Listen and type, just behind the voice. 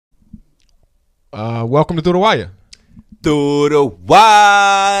Welcome to Through the Wire. Through the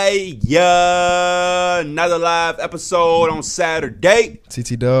Wire, another live episode on Saturday.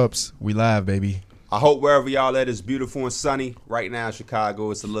 TTW, we live, baby. I hope wherever y'all at is beautiful and sunny. Right now in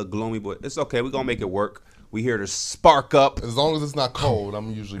Chicago, it's a little gloomy, but it's okay. We're going to make it work. We here to spark up. As long as it's not cold,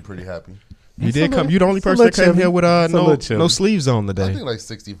 I'm usually pretty happy. You did come. You the only person that came here with no sleeves on I today. think like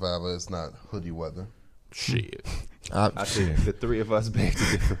 65, but it's not hoodie weather. Shit. I think the three of us beg to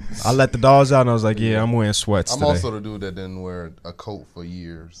differ. I let the dogs out and I was like, yeah, I'm wearing sweats today. Also the dude that didn't wear a coat for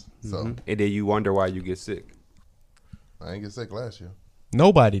years. So And then you wonder why you get sick. I didn't get sick last year.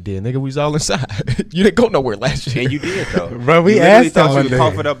 Nobody did, nigga. We was all inside. You didn't go nowhere last year. And you did, though. Bro, we you asked thought him you was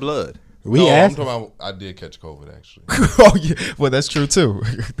coughing up blood. I'm talking about, I did catch COVID, actually. Oh, yeah. Well, that's true, too.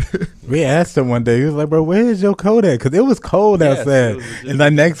 We asked him one day. He was like, bro, where's your coat at? Because it was cold outside. And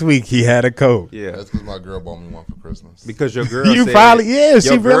then next week, he had a coat. Yeah. That's because my girl bought me one for Christmas. Because your girl You said, probably, yeah, your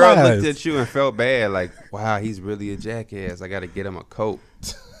she girl realized. looked at you and felt bad. Like, wow, he's really a jackass. I got to get him a coat.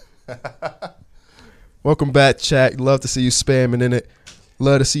 Welcome back, chat. Love to see you spamming in it.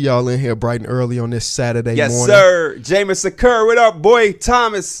 Love to see y'all in here bright and early on this Saturday morning. Yes, sir. Jameson Kerr, what up, boy?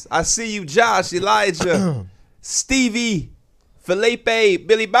 Thomas, I see you. Josh, Elijah, Stevie, Felipe,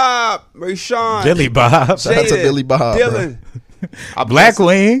 Billy Bob, Rashawn, Billy Bob. Shout out to Billy Bob, Dylan. Black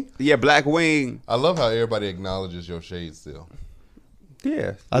Wing. Yeah, Black Wing. I love how everybody acknowledges your shade still.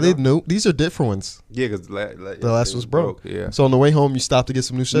 Yeah. I didn't know. These are different ones. Yeah, because the last one's broke. Yeah. So on the way home, you stopped to get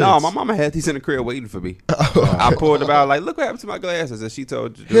some new shades. No, my mama had these in the crib waiting for me. I pulled them out like, look what happened to my glasses. And she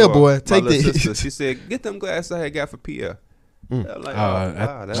told Here, boy, take my these. sister, she said, get them glasses I had got for Pierre. I'm like,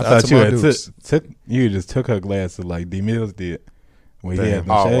 wow, that's I Shout out thought to you my had dudes. you just took her glasses like D Mills did when he had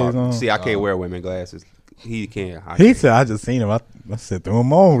the oh, shades wow. on. See, I can't wear women glasses. He can't. He said, I just seen him. I said, threw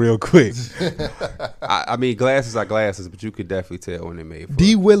him on real quick. I mean, glasses are glasses, but you could definitely tell when they're made for.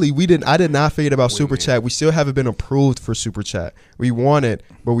 D Willie, I did not forget about Super Chat. We still haven't been approved for Super Chat. We want it,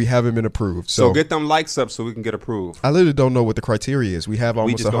 but we haven't been approved. So get them likes up so we can get approved. I literally don't know what the criteria is. We have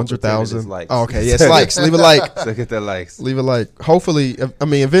almost just gonna pretend it's 100,000. likes. Oh, okay, yes, likes. Leave a like. So get the likes. Leave a like. Hopefully, I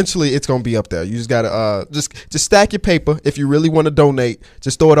mean, eventually it's gonna be up there. You just gotta just stack your paper. If you really want to donate,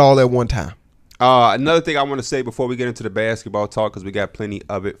 just throw it all at one time. Another thing I want to say before we get into the basketball talk, because we got plenty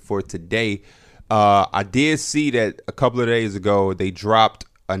of it for today. I did see that a couple of days ago they dropped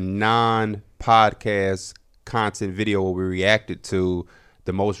a non-podcast content video where we reacted to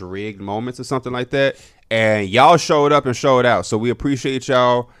the most rigged moments or something like that, and y'all showed up and showed out. So we appreciate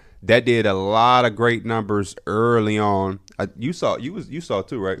y'all. That did a lot of great numbers early on. You saw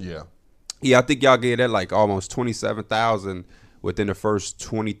too, right? Yeah. Yeah, I think y'all gave that like almost 27,000 within the first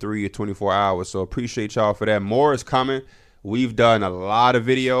 23 or 24 hours. So appreciate y'all for that. More is coming. We've done a lot of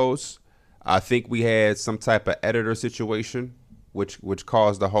videos. I think we had some type of editor situation, which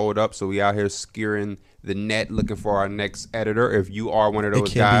caused the hold up. So we out here skewering the net looking for our next editor. If you are one of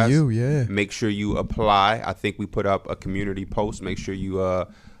those guys, be you, yeah. Make sure you apply. I think we put up a community post. Make sure you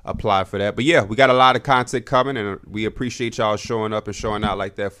apply for that. But yeah, we got a lot of content coming, and we appreciate y'all showing up and showing out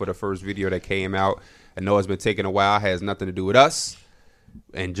like that for the first video that came out. I know it's been taking a while. It has nothing to do with us.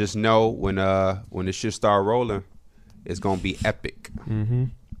 And just know when the shit start rolling, it's going to be epic. Mm-hmm.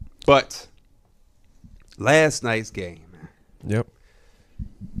 But last night's game. Yep.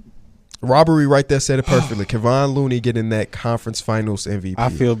 Robbery right there said it perfectly. Kevon Looney getting that conference finals MVP. I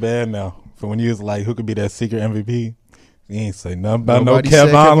feel bad now for when you was like, who could be that secret MVP? He ain't say nothing about Nobody no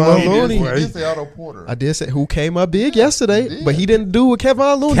said Kevon Looney. He did say Otto Porter. I did say who came up big yesterday, but he didn't do what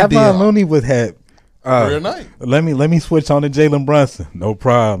Kevon Looney did. Kevon Looney would have. Career night. Let me switch on to Jalen Brunson. No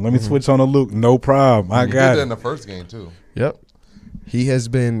problem. Let me switch on to Luke. No problem. I He got did that it. in the first game too. Yep. He has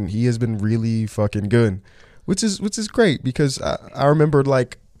been really fucking good, which is great because I remember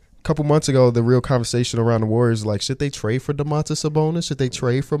like a couple months ago the real conversation around the Warriors like should they trade for DeMontis Sabonis? Should they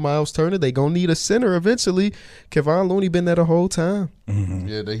trade for Miles Turner? They gonna need a center eventually. Kevon Looney been there the whole time. Mm-hmm.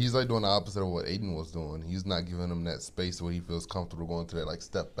 Yeah, he's like doing the opposite of what Aiden was doing. He's not giving him that space where he feels comfortable going to that like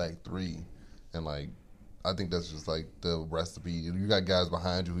step back three. And, like, I think that's just, like, the recipe. You got guys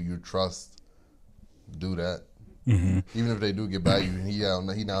behind you who you trust do that. Mm-hmm. Even if they do get by you. He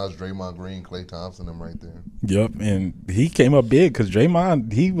now has Draymond Green, Klay Thompson, them right there. Yep, and he came up big because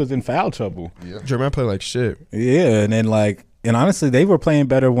Draymond, he was in foul trouble. Yeah. Draymond played like shit. Yeah, and then, like, and honestly, they were playing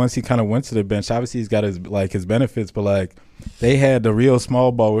better once he kind of went to the bench. Obviously, he's got his benefits, but, like, they had the real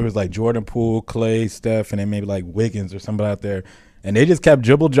small ball where it was, like, Jordan Poole, Klay, Steph, and then maybe, like, Wiggins or somebody out there. And they just kept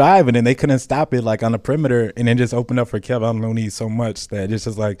dribble driving, and they couldn't stop it, like, on the perimeter, and then just opened up for Kevon Looney so much that it's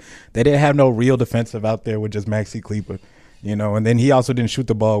just like they didn't have no real defensive out there with just Maxi Kleber. And then he also didn't shoot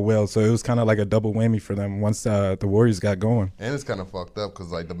the ball well, so it was kind of like a double whammy for them once the Warriors got going. And it's kind of fucked up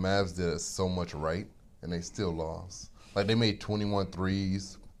because, like, the Mavs did so much right, and they still lost. Like, they made 21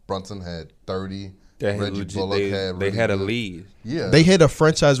 threes. Brunson had 30. Reggie Bullock they had a lead. Yeah. They hit a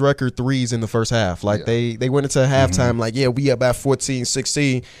franchise record threes in the first half. Like, they went into halftime like, yeah, we up by 14,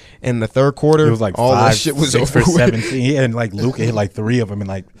 16. And in the third quarter, It was like all 5, that shit was 6 over for with. 17. And like Luka hit like 3 of them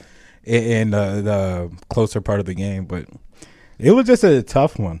in the closer part of the game. But it was just a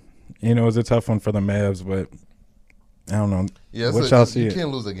tough one. It was a tough one for the Mavs, but I don't know. Yeah, what y'all see you it? can't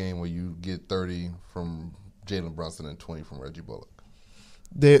lose a game where you get 30 from Jalen Brunson and 20 from Reggie Bullock.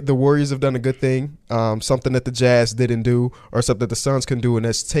 The Warriors have done a good thing, something that the Jazz didn't do, or something that the Suns can do, and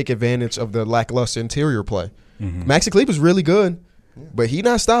that's take advantage of the lackluster interior play. Maxi Kleber's really good, but he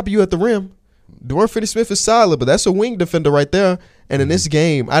not stopping you at the rim. Dorian Finney-Smith is solid, but that's a wing defender right there. And in this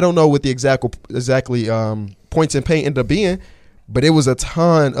game, I don't know what the exactly points in paint ended up being, but it was a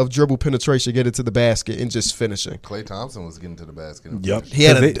ton of dribble penetration, getting to the basket, and just finishing. Klay Thompson was getting to the basket. Yep. He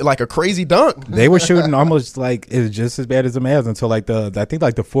had a crazy dunk. They were shooting almost like it was just as bad as the Mavs until I think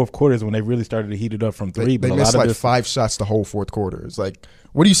the fourth quarter is when they really started to heat it up from three. They but a missed lot of like 5 shots the whole fourth quarter. It's like,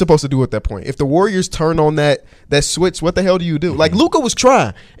 what are you supposed to do at that point? If the Warriors turn on that switch, what the hell do you do? Like, Luka was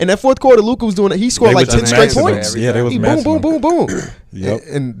trying. In that fourth quarter, Luka was doing it. He scored like 10 straight points. Yeah, they was He boom, boom, maximum. boom, boom. Yep.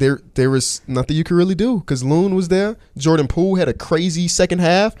 And there was nothing you could really do because Loon was there. Jordan Poole had a crazy second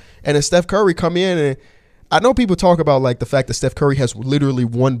half. And then Steph Curry come in. And I know people talk about like the fact that Steph Curry has literally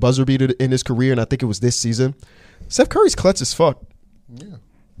one buzzer beater in his career, and I think it was this season. Steph Curry's clutch as fuck. Yeah.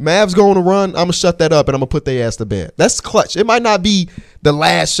 Mavs going to run, I'm going to shut that up, and I'm going to put their ass to bed. That's clutch. It might not be the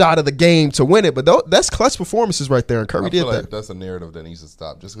last shot of the game to win it, but that's clutch performances right there, and Curry I did feel like that. that's a narrative that needs to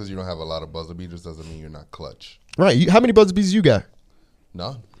stop. Just because you don't have a lot of buzzer beaters doesn't mean you're not clutch. Right. How many buzzer beaters you got?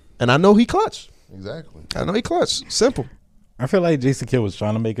 No, And I know he clutch. exactly. I know he clutch. Simple. I feel like Jason Kidd was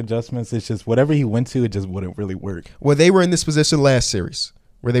trying to make adjustments. It's just whatever he went to, it just wouldn't really work. Well, they were in this position last series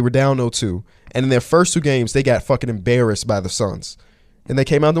where they were down 0-2, and in their first 2 games, they got fucking embarrassed by the Suns. And they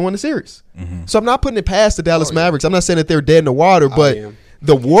came out and won the series. So I'm not putting it past the Dallas Mavericks. I'm not saying that they're dead in the water, but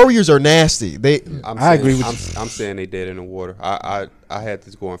the Warriors are nasty. I agree with you. I'm saying they dead in the water. I had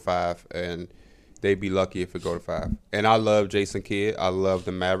this going 5, and they'd be lucky if it go to 5. And I love Jason Kidd. I love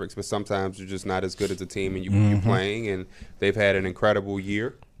the Mavericks, but sometimes you're just not as good as a team and you playing. And they've had an incredible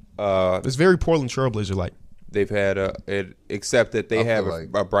year. It's very Portland Trailblazer like. They've had except that they I have feel like-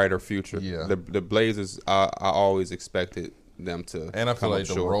 a brighter future. Yeah. The Blazers, I always expected them to. And I feel come like up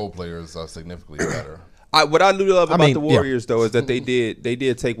the short. role players are significantly better. What I do love about mean, the yeah. Warriors though is that they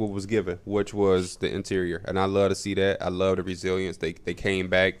did take what was given, which was the interior, and I love to see that. I love the resilience. They came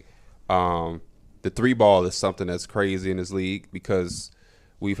back. The 3-ball is something that's crazy in this league because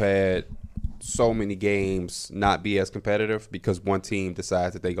we've had so many games not be as competitive because one team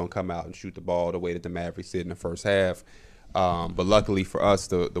decides that they're gonna come out and shoot the ball the way that the Mavericks did in the first half. But luckily for us,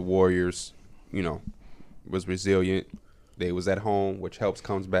 the Warriors, was resilient. They was at home, which helps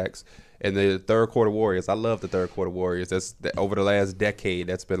comebacks. And the third quarter Warriors, I love the third quarter Warriors. That's over the last decade,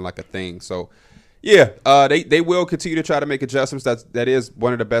 that's been like a thing. So, yeah, they will continue to try to make adjustments. That is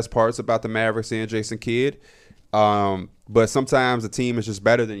one of the best parts about the Mavericks and Jason Kidd. But sometimes the team is just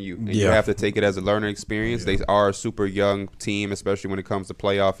better than you, and you have to take it as a learning experience. They are a super young team, especially when it comes to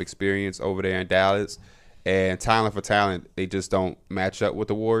playoff experience over there in Dallas. And talent for talent, they just don't match up with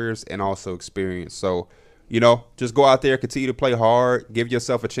the Warriors, and also experience. So, just go out there, continue to play hard, give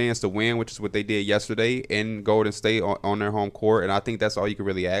yourself a chance to win, which is what they did yesterday in Golden State on their home court. And I think that's all you can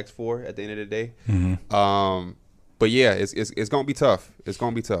really ask for at the end of the day. But yeah, it's gonna be tough. It's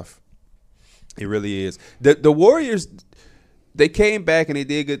gonna be tough. It really is. The Warriors, they came back and they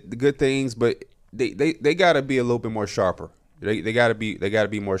did good things, but they gotta be a little bit more sharper. They gotta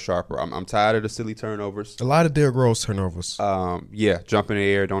be more sharper. I'm tired of the silly turnovers. A lot of Derrick Rose turnovers. Jump in the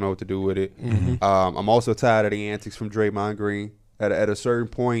air, don't know what to do with it. I'm also tired of the antics from Draymond Green. At a certain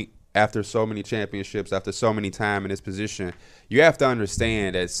point, after so many championships, after so many time in this position, you have to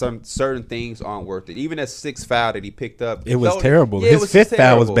understand that some certain things aren't worth it. Even that 6th foul that he picked up, It was terrible. His 5th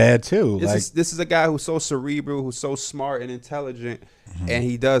foul was bad too. This is a guy who's so cerebral, who's so smart and intelligent, and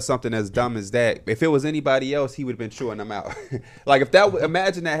he does something as dumb as that. If it was anybody else, he would have been chewing them out. Like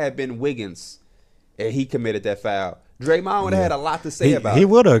imagine that had been Wiggins, and he committed that foul. Draymond would have had a lot to say about it. He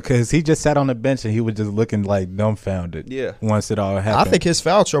would have, because he just sat on the bench and he was just looking like dumbfounded. Yeah. Once it all happened. I think his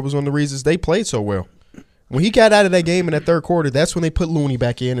foul trouble was one of the reasons they played so well. When he got out of that game in that third quarter, that's when they put Looney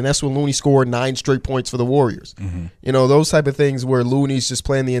back in, and that's when Looney scored 9 straight points for the Warriors. You know, those type of things where Looney's just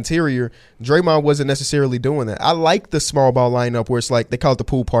playing the interior. Draymond wasn't necessarily doing that. I like the small ball lineup where it's like, they call it the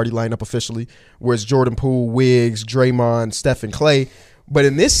pool party lineup officially, where it's Jordan Poole, Wiggs, Draymond, Steph, and Clay. But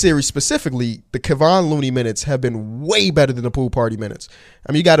in this series specifically, the Kevon Looney minutes have been way better than the pool party minutes.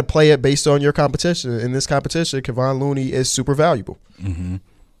 I mean, you got to play it based on your competition. In this competition, Kevon Looney is super valuable. And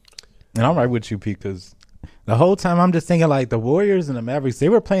I'm right with you, Pete, because the whole time I'm just thinking like the Warriors and the Mavericks, they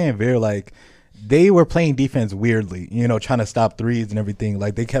were playing they were playing defense weirdly, you know, trying to stop threes and everything.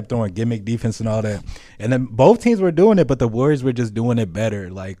 Like they kept throwing gimmick defense and all that. And then both teams were doing it, but the Warriors were just doing it better.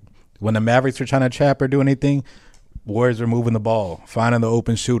 Like when the Mavericks were trying to trap or do anything, Warriors were moving the ball, finding the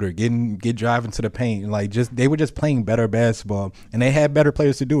open shooter, get driving to the paint. Like they were just playing better basketball, and they had better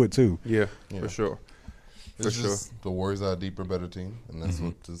players to do it too. Yeah, for sure. It's just the Warriors are a deeper, better team, and that's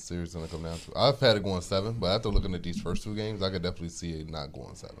what the series is going to come down to. I've had it going 7, but after looking at these first 2 games, I could definitely see it not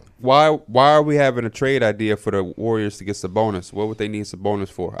going 7. Why are we having a trade idea for the Warriors to get Sabonis? What would they need Sabonis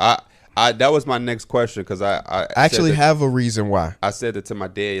for? That was my next question because I Actually have a reason why. I said it to my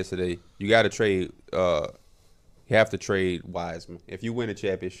dad yesterday. You got to trade. You have to trade Wiseman. If you win a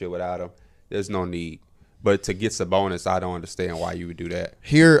championship without him, there's no need. But to get Sabonis, I don't understand why you would do that.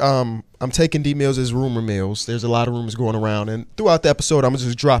 Here, I'm taking D Mills as rumor mills. There's a lot of rumors going around, and throughout the episode, I'm gonna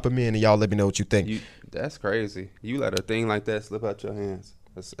just drop them in, and y'all let me know what you think. That's crazy. You let a thing like that slip out your hands.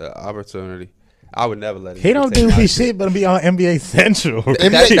 That's an opportunity. I would never let it. He don't do shit but be on NBA Central.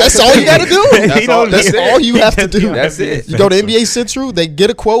 That's all you got to do. That's all you have to do. That's it. You go to NBA Central, they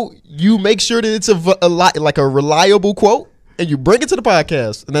get a quote. You make sure that it's a reliable quote, and you bring it to the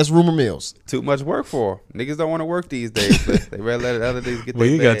podcast, and that's rumor mills. Too much work for them. Niggas don't want to work these days. They rather let other niggas get. Well,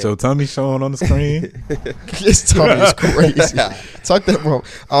 you got your tummy showing on the screen. His tummy is crazy. Talk that wrong.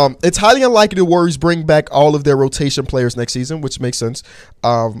 It's highly unlikely the Warriors bring back all of their rotation players next season, which makes sense.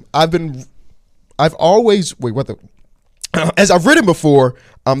 As I've written before,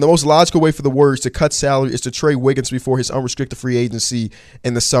 the most logical way for the Warriors to cut salary is to trade Wiggins before his unrestricted free agency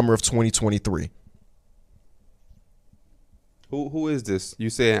in the summer of 2023. Who is this? You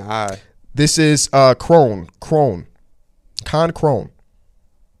saying I? This is Con Crone. From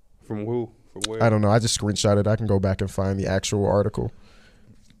who? From where? I don't know. I just screenshotted. I can go back and find the actual article.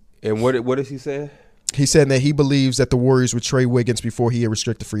 And what is he saying? He said that he believes that the Warriors would trade Wiggins before he had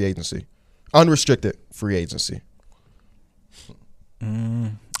restricted free agency. Unrestricted free agency.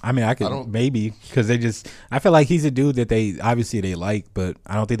 I mean, I could maybe because I feel like he's a dude that they like, but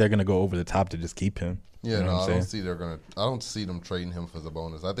I don't think they're gonna go over the top to just keep him. Yeah, you know I don't see them trading him for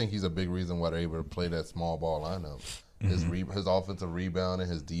Sabonis. I think he's a big reason why they're able to play that small ball lineup. His offensive rebound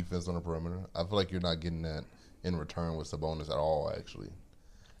and his defense on the perimeter. I feel like you're not getting that in return with Sabonis at all. Actually,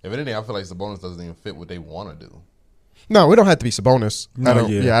 if anything, I feel like Sabonis doesn't even fit what they want to do. No, we don't have to be Sabonis.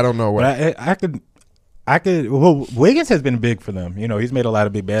 I don't know what. But I could. Well, Wiggins has been big for them. You know, he's made a lot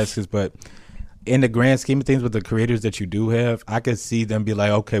of big baskets, but in the grand scheme of things, with the creators that you do have, I could see them be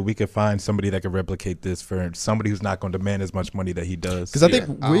like, okay, we could find somebody that could replicate this for somebody who's not going to demand as much money that he does. Because I think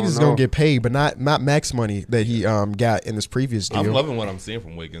Wiggins is going to get paid, but not max money that he got in this previous deal. I'm loving what I'm seeing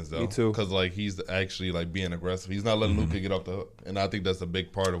from Wiggins, though. Me too. Because he's actually being aggressive. He's not letting Luka get off the hook, and I think that's a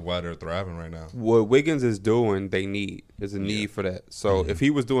big part of why they're thriving right now. What Wiggins is doing, they need. There's a need for that. So if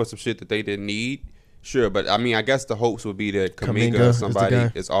he was doing some shit that they didn't need, sure. But I mean, I guess the hopes would be that Kuminga or somebody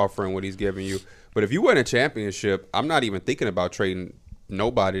is offering what he's giving you. But if you win a championship, I'm not even thinking about trading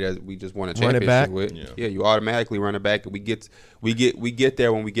nobody that we just won a championship with. Yeah, you automatically run it back, and we get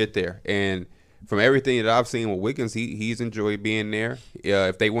there when we get there. And from everything that I've seen with Wiggins, he's enjoyed being there.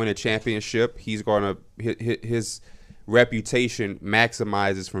 If they win a championship, he's gonna his reputation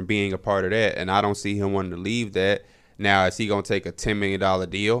maximizes from being a part of that, and I don't see him wanting to leave that. Now, is he going to take a $10 million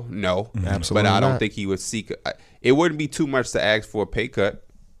deal? No. Absolutely but I don't not. think he would seek – it wouldn't be too much to ask for a pay cut.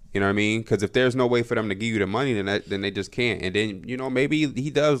 You know what I mean? Because if there's no way for them to give you the money, then they just can't. And then, maybe he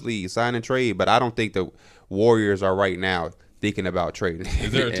does leave, sign and trade. But I don't think the Warriors are right now thinking about trading.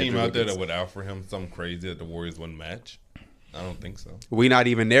 Is there a team out there that would offer him something crazy that the Warriors wouldn't match? I don't think so. We're not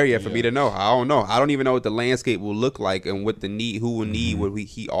even there yet for me to know. I don't know. I don't even know what the landscape will look like and what who will need what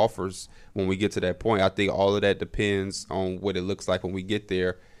he offers when we get to that point. I think all of that depends on what it looks like when we get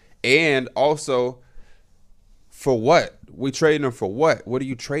there. And also, for what? We trading them for what? What are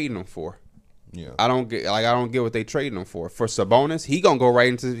you trading them for? Yeah, I don't get what they trading him for. For Sabonis,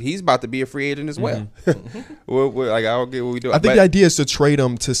 he's about to be a free agent as well. I don't get what we do. I think the idea is to trade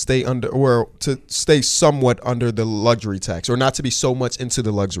him to stay under, or to stay somewhat under the luxury tax, or not to be so much into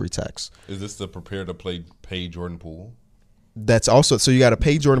the luxury tax. Is this to prepare to pay Jordan Poole? That's also so you got to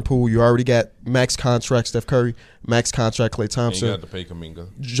pay Jordan Poole. You already got max contract Steph Curry, max contract Klay And you Thompson. got to pay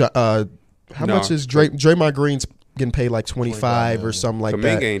Kaminga. How No. much is Draymond Green's getting paid like 25 or something like Kaminga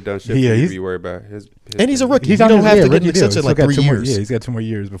that? ain't done shit. Yeah, for you he's- to be worried about. And he's a rookie. He's You on don't his have to get rookie an deal. extension He's like still got 3 2 more- years. Yeah, he's got 2 more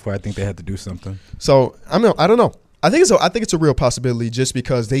years before I think they had to do something. So I don't know. I think it's a real possibility just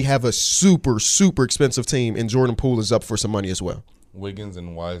because they have a super expensive team and Jordan Poole is up for some money as well. Wiggins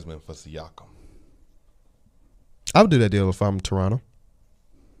and Wiseman for Siakam. I would do that deal if I'm Toronto.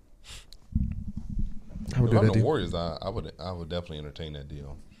 I would If do I'm that the deal. Warriors, I would definitely entertain that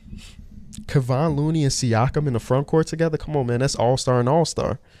deal. Kevon Looney and Siakam in the front court together. Come on, man. That's all-star and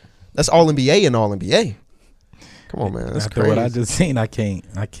all-star. That's all-NBA and all-NBA. Come on, man. That's After crazy. what I just seen, I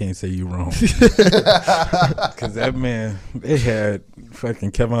can't say you wrong. Because that man, they had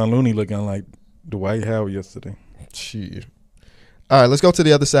fucking Kevon Looney looking like Dwight Howard yesterday. Shit. All right, let's go to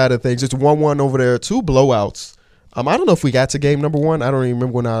the other side of things. It's 1-1 over there. 2 blowouts. I don't know if we got to game number 1. I don't even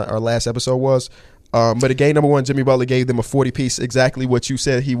remember when our last episode was. But at game number 1, Jimmy Butler gave them a 40-piece, exactly what you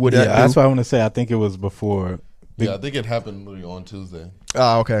said he would Yeah, do. that's what I want to say. I think it was before. Yeah, I think it happened literally on Tuesday.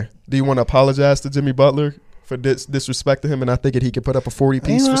 Okay. Do you want to apologize to Jimmy Butler for disrespect to him and not thinking he could put up a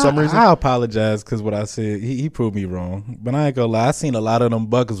 40-piece for some reason? I apologize because what I said, he proved me wrong. But I ain't gonna lie, I seen a lot of them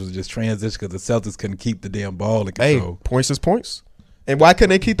buckets was just transition because the Celtics couldn't keep the damn ball in Hey, control. points is points. And why couldn't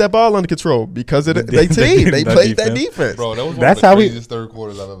they keep that ball under control? Because of they The team. They defense. played that defense. Bro, that was one That's of the how we- craziest third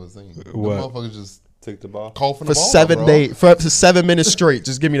quarters I've ever seen. The What? motherfuckers just Took the ball. coughing For the ball, 7 bro. days, for 7 minutes straight.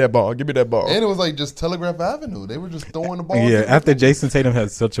 Just give me that ball. Give me that ball. And it was like just Telegraph Avenue. They were just throwing the ball. Yeah, after Jason Tatum had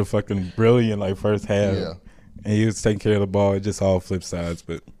such a fucking brilliant like first half, Yeah. and he was taking care of the ball, it just all flip sides.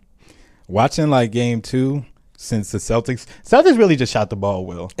 But watching like game 2, since the Celtics really just shot the ball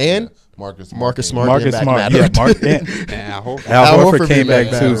well. And Marcus Smart. Marcus back Smart, mattered. yeah, Mark, and Nah, I hope. Al Al Horford Horford came came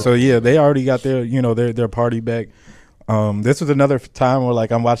back back too. better. So yeah, they already got their their party back. This was another time where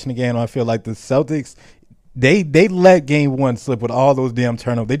like I'm watching the game and I feel like the Celtics they let game 1 slip with all those damn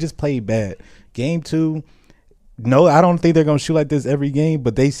turnovers. They just played bad. Game 2, no, I don't think they're gonna shoot like this every game,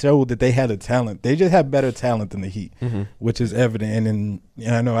 but they showed that they had a talent. They just have better talent than the Heat, which is evident. And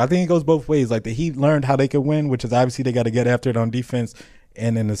I know I think it goes both ways. Like the Heat learned how they could win, which is obviously they got to get after it on defense.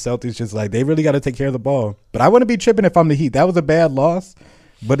 And then the Celtics just like they really got to take care of the ball. But I wouldn't be tripping if I'm the Heat. That was a bad loss,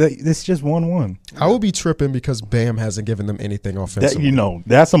 but it's just 1-1. I would be tripping because Bam hasn't given them anything That offensively.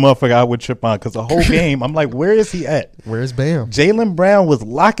 that's a motherfucker I would trip on because the whole game I'm like, where is he at? Where's Bam? Jaylen Brown was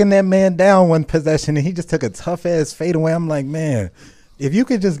locking that man down one possession and he just took a tough ass fadeaway. I'm like, man, if you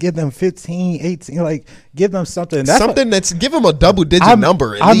could just give them 15, 18, like give them something. That's Something that's give him a double-digit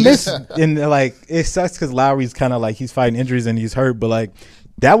number at I least. miss and like it sucks because Lowry's kind of like he's fighting injuries and he's hurt, but like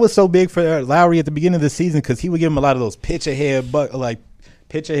that was so big for Lowry at the beginning of the season because he would give him a lot of those pitch ahead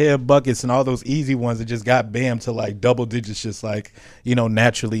buckets and all those easy ones that just got Bam to like double digits, just like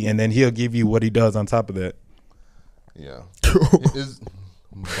naturally, and then he'll give you what he does on top of that. Yeah.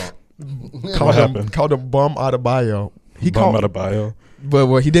 Called him Bum Adebayo. He Bum called, Adebayo.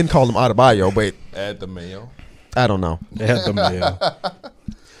 well, he didn't call him Adebayo, but Add the mayo. I don't know. They had them there.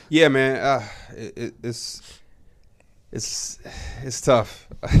 Yeah, man. It's tough.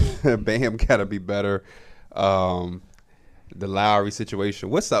 Bam gotta be better. The Lowry situation.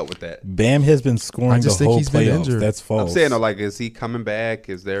 What's up with that? Bam has been scoring I just the think whole he's been playoffs. injured. That's false. I'm saying, like, is he coming back?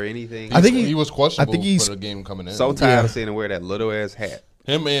 Is there anything? I think He was questionable I think he's- for the game coming in. so tired Yeah. of seeing him wear that little ass hat.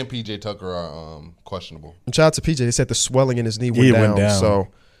 Him and PJ Tucker are questionable. Shout out to PJ. They said the swelling in his knee He went went down. down. So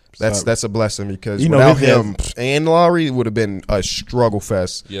So- that's a blessing because You know, without his him and Lowry, it would have been a struggle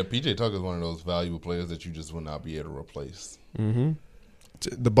fest. Yeah, PJ Tucker is one of those valuable players that you just will not be able to replace.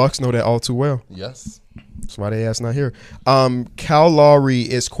 The Bucks know that all too well. Yes. That's why they ass not here. Kyle Lowry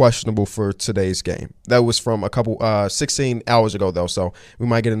is questionable for today's game. That was from 16 hours ago though, so we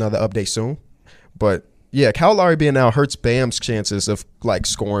might get another update soon. But yeah, Kyle Lowry being out hurts Bam's chances of like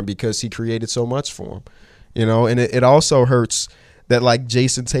scoring because he created so much for him. And it also hurts that like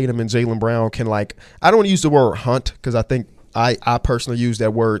Jason Tatum and Jaylen Brown can like, I don't want to use the word hunt because I think I personally use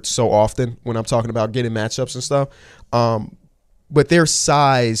that word so often when I'm talking about getting matchups and stuff. But their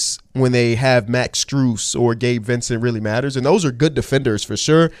size when they have Max Strus or Gabe Vincent really matters. And those are good defenders for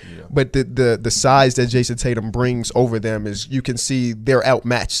sure. Yeah. But the size that Jason Tatum brings over them is you can see they're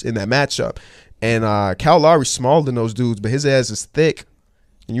outmatched in that matchup. And Kyle Lowry's smaller than those dudes, but his ass is thick.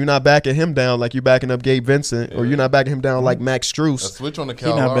 And you're not backing him down like you're backing up Gabe Vincent, or you're not backing him down like Max A Strus. switch on the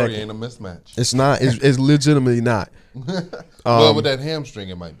Kyle not Lowry back- ain't a mismatch. It's not. It's legitimately not. Well, with that hamstring,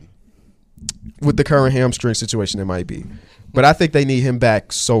 it might be. With the current hamstring situation, it might be. But I think they need him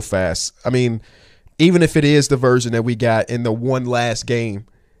back so fast. I mean, even if it is the version that we got in the one last game,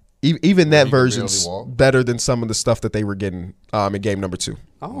 Even that he can barely version's walk. better than some of the stuff that they were getting in game number 2.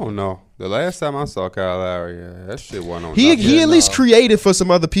 I don't know. The last time I saw Kyle Lowry, that shit went on. He at least created for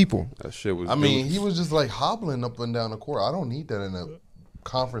some other people. That shit was. I mean, he was just like hobbling up and down the court. I don't need that in the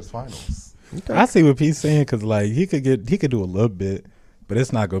conference finals. Okay. I see what Pete's saying because like he could do a little bit, but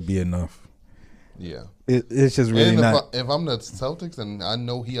it's not gonna be enough. Yeah. It's just really And not. if I'm the Celtics and I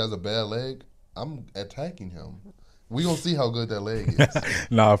know he has a bad leg, I'm attacking him. We gonna see how good that leg is.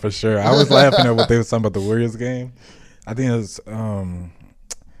 Nah, for sure. I was laughing at what they were saying about the Warriors game. I think it was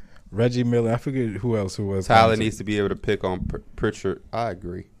Reggie Miller. I forget who else who was. Tyler needs to be able to pick on Pritchard. I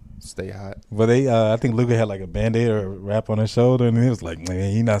agree. Stay hot. But they, I think Luka had like a Band-Aid or a wrap on his shoulder, and he was like,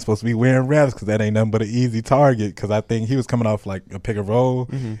 man, you're not supposed to be wearing wraps because that ain't nothing but an easy target. Because I think he was coming off like a pick and roll,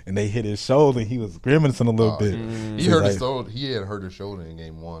 and they hit his shoulder, and he was grimacing a little bit. He So hurt like, his shoulder. He had hurt his shoulder in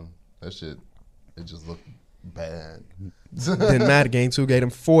game 1. That shit, it just looked bad. Didn't matter. Game 2 gave him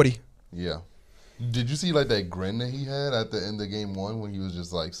 40. Yeah. Did you see like that grin that he had at the end of game 1 when he was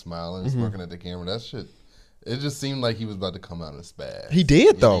just like smiling and smirking at the camera? That shit, it just seemed like he was about to come out of spaz. He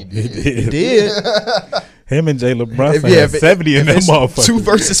did though. He did. He did. him and Jalen Brunson Yeah, had 70 in if them it's motherfuckers. 2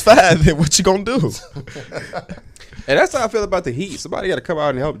 versus 5, then what you gonna do? And that's how I feel about the Heat. Somebody got to come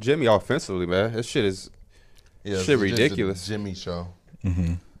out and help Jimmy offensively, man. That shit is Yeah, shit it's just a ridiculous. Jimmy show.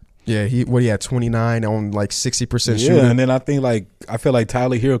 Yeah, he had 29 on like 60% shooting. Yeah, and then I feel like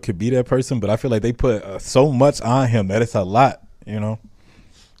Tyler Hero could be that person, but I feel like they put so much on him that it's a lot, you know.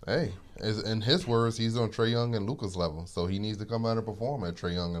 Hey, in his words, he's on Trae Young and Luka's level, so he needs to come out and perform at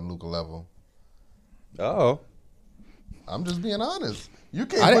Trae Young and Luka level. Oh. I'm just being honest. You I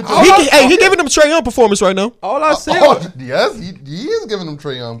can't didn't- put He giving them Trae Young performance right now. All I said Oh, yes, he is giving him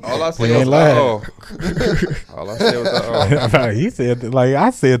Trae Young. all I He said ain't was lying. all I said was Right, he said like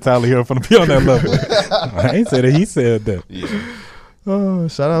I said Tyler Hero from be on that level. I ain't said that. He said that. Yeah. Oh,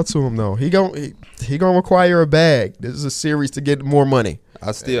 shout out to him though. He gonna require a bag. This is a series to get more money.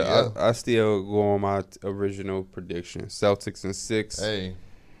 I still Yeah. I still go on my original prediction. Celtics in 6. Hey,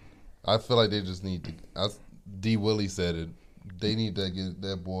 I feel like they just need to. D. Willie said it. They need to get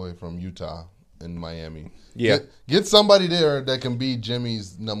that boy from Utah in Miami. Yeah. Get somebody there that can be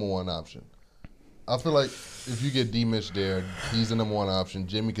Jimmy's number 1 option. I feel like if you get D. Mitch there, he's the number 1 option.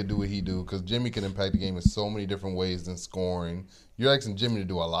 Jimmy can do what he do because Jimmy can impact the game in so many different ways than scoring. You're asking Jimmy to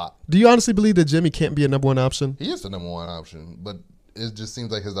do a lot. Do you honestly believe that Jimmy can't be a number 1 option? He is the number 1 option, but it just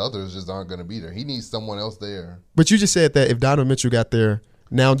seems like his others just aren't going to be there. He needs someone else there. But you just said that if Donovan Mitchell got there,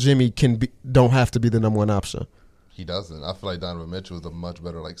 now Jimmy don't have to be the number 1 option. He doesn't. I feel like Donovan Mitchell is a much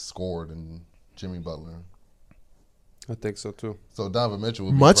better scorer than Jimmy Butler. I think so too. So Donovan Mitchell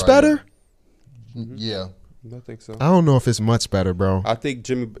would be Much probably- better? Yeah. I think so. I don't know if it's much better, bro. I think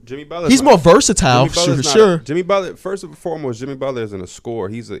Jimmy Butler. He's more versatile, for sure. Jimmy Butler. First and foremost, Jimmy Butler isn't a scorer.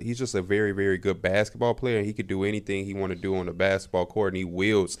 He's just a very, very good basketball player. And he could do anything he want to do on the basketball court, and he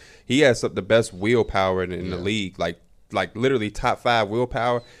wields. He has the best willpower in the league. Like literally top 5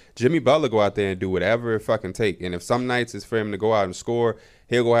 willpower. Jimmy Butler go out there and do whatever it fucking take. And if some nights it's for him to go out and score,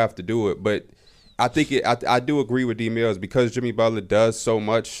 he'll go have to do it. But I think I do agree with D Mills because Jimmy Butler does so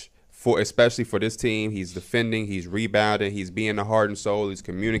much especially for this team. He's defending, he's rebounding, he's being the heart and soul, he's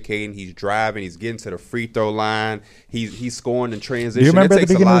communicating, he's driving, he's getting to the free throw line, he's scoring in transition. Do you remember it at the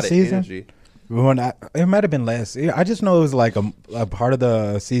takes a beginning lot of the season? energy. When it might have been last year. I just know it was like a part of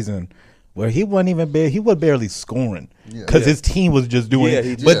the season where he wasn't even he was barely scoring because his team was just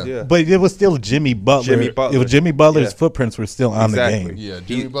doing. But it was still Jimmy Butler. It was Jimmy Butler's footprints were still on the game. Yeah,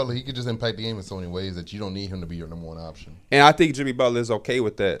 Jimmy Butler, he could just impact the game in so many ways that you don't need him to be your number 1 option. And I think Jimmy Butler is okay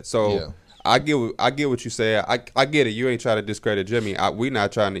with that. So I get what you say. I get it. You ain't trying to discredit Jimmy. We're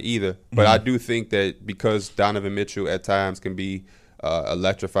not trying to either. But I do think that because Donovan Mitchell at times can be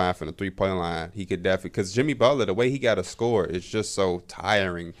electrifying from the 3-point line, he could definitely. Because Jimmy Butler, the way he got to score is just so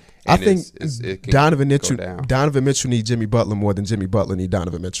tiring. I And think it can Donovan go Mitchell. down. Donovan Mitchell need Jimmy Butler more than Jimmy Butler need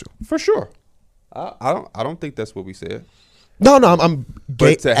Donovan Mitchell. For sure. I don't think that's what we said. No, I'm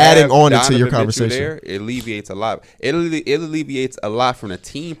But to adding have on into Donovan your Mitchell conversation. there, it alleviates a lot. It alleviates a lot from the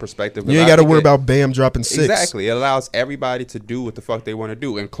team perspective. You ain't got to worry about Bam dropping 6. Exactly. It allows everybody to do what the fuck they want to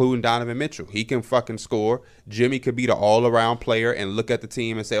do, including Donovan Mitchell. He can fucking score. Jimmy could be the all-around player and look at the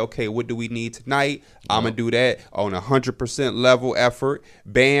team and say, okay, what do we need tonight? I'm going to do that on 100% level effort.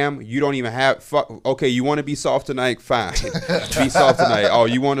 Bam, you don't even have – okay, you want to be soft tonight? Fine. Be soft tonight. Oh,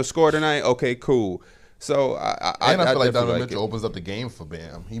 you want to score tonight? Okay, cool. So I feel like definitely Donovan Mitchell opens up the game for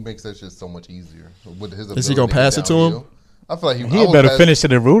Bam. He makes that shit so much easier with his. Is he gonna pass it to him? I feel like He had better finish it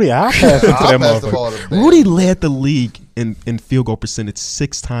than Rudy. I'll pass it to that pass the motherfucker. ball to Bam. Rudy led the league in field goal percentage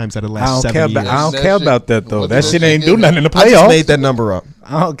 6 times out of the last 7 years. I don't That care shit- about that though. what That did shit that ain't shit do give nothing in him? the I just playoffs. made that number up.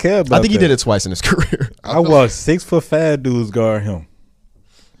 I don't care about. I think he that. did it twice in his career. I watched 6 foot fat dudes guard him.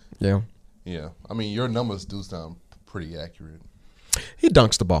 Yeah. Yeah, I mean your numbers do sound pretty accurate. He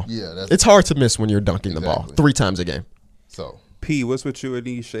dunks the ball. Yeah, that's It's hard to miss when you're dunking the ball Exactly. 3 times a game. so. P, what's with you and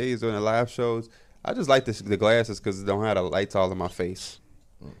these shades during the live shows? I just like the glasses because it don't have the lights all in my face.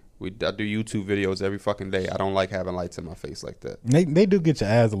 I do YouTube videos every fucking day. I don't like having lights in my face like that. They do get your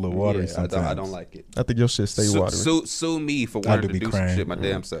eyes a little watery Yeah, sometimes. I don't like it. I think your shit stay watery. Sue me for I wanting do to be do crying. some shit my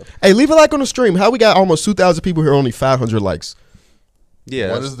damn self. Hey, leave a like on the stream. How we got almost 2,000 people here, only 500 likes? Yeah,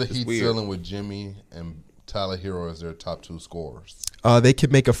 What that's- is the that's Heat weird. ceiling with Jimmy and Tyler Hero as their top 2 scorers? They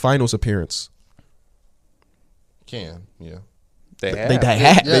could make a finals appearance. Yeah. They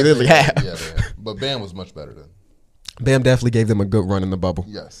have. They literally have. Yeah, they have. But Bam was much better than. Bam definitely gave them a good run in the bubble.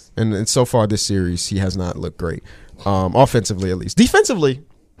 Yes. And so far this series, he has not looked great. Offensively, at least. Defensively,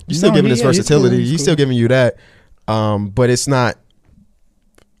 you're still giving his versatility. He's still giving you that. But it's not,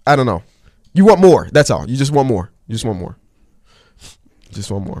 I don't know. You want more. That's all. You just want more. You just want more.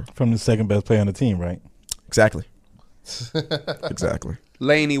 Just want more. From the second best player on the team, right? Exactly. Exactly.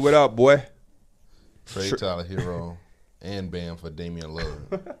 Laney, what up, boy? Trade Tyler Hero and Bam for Damian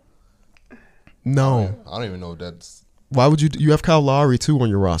Lillard. No. I don't even know if that's. Why would you have Kyle Lowry too on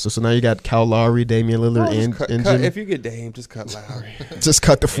your roster? So now you got Kyle Lowry, Damian Lillard, and Jimmy. If you get Dame, just cut Lowry. Just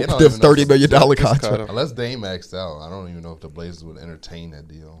cut the They don't even know $30 million Just cut contract. him. Unless Dame maxed out, I don't even know if the Blazers would entertain that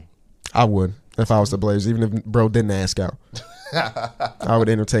deal. I would if I was the Blazers, even if bro didn't ask out. I would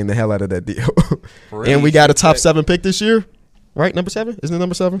entertain the hell out of that deal. And we got a top 7 pick this year, right? Number 7? Isn't it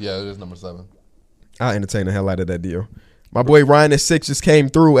number 7? Yeah, it is number 7. I'll entertain the hell out of that deal. My boy Ryan at 6 just came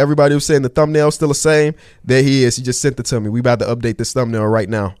through. Everybody was saying the thumbnail's still the same. There he is. He just sent it to me. We about to update this thumbnail right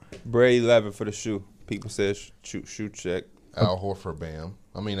now. Brady 11 for the shoe. People said shoe check. Al Horford, Bam.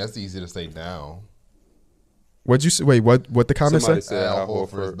 I mean, that's easy to say now. What'd you say? Wait, what the comment Somebody say? said Al Al Horford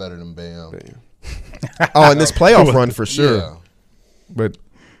is Horford. better than Bam. Bam. Oh, in this playoff run for sure. Yeah. But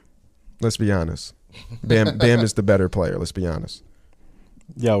let's be honest. Bam is the better player. Let's be honest.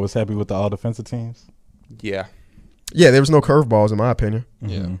 Y'all was happy with the all defensive teams? Yeah. Yeah, there was no curveballs in my opinion.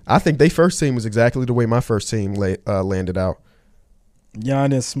 Yeah. I think their first team was exactly the way my first team landed out.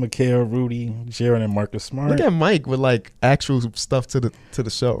 Giannis, Mikhail, Rudy, Jaron, and Marcus Smart. Look at Mike with like actual stuff to the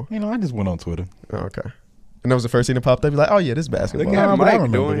show. You know, I just went on Twitter. Oh, okay. And that was the first thing that popped up. You're like, oh yeah, this Look basketball. at but I Mike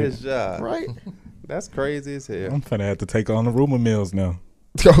remember doing it. his job. Right? That's crazy as hell. I'm finna have to take on the rumor mills now.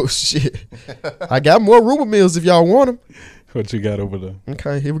 Oh shit. I got more rumor mills if y'all want them. What you got over there?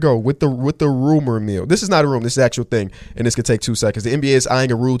 Okay, here we go with the rumor mill. This is not a rumor. This is an actual thing, and this could take 2 seconds. The NBA is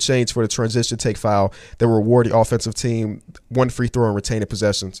eyeing a rule change for the transition take foul that will reward the offensive team 1 free throw and retaining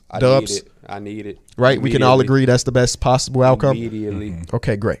possessions. Dubs, I need it. right? We can all agree that's the best possible outcome. Immediately.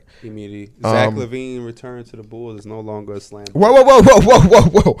 Okay, great. Immediately. Zach LaVine return to the Bulls is no longer a slam.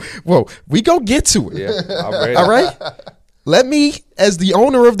 Whoa. We gonna get to it. Yeah, I'm ready. All right. Let me, as the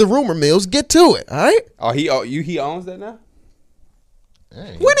owner of the rumor mills, get to it. All right. He owns that now?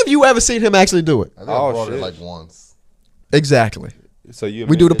 Dang. When have you ever seen him actually do it? I think I Oh, brought shit. it like once. Exactly. So you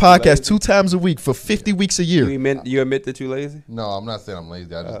We do the admit that you podcast 2 times a week for 50 weeks a year. You admit that you lazy? No, I'm not saying I'm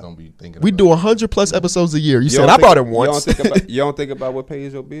lazy. I just don't be thinking. We about do it. 100+ episodes a year. You said don't I think- brought it once. You don't think about what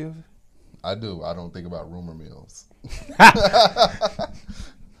pays your bills? I do. I don't think about rumor mills.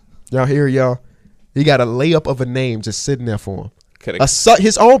 Y'all hear y'all? He got a layup of a name just sitting there for him. Coulda-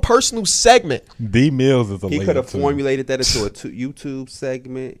 His own personal segment. D Mills is a He layup, could have too. formulated that into a YouTube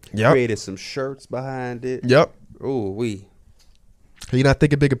segment. Yep. Created some shirts behind it. Yep. Ooh, we. You're not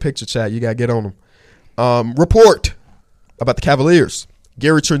thinking bigger picture, chat. You got to get on them. Report about the Cavaliers.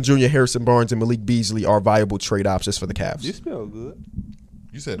 Gary Trent Jr., Harrison Barnes, and Malik Beasley are viable trade options for the You Cavs. smell good.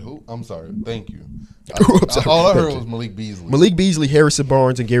 You said who? I'm sorry. Thank you. I'm sorry. All I heard Thank you. was Malik Beasley. Malik Beasley, Harrison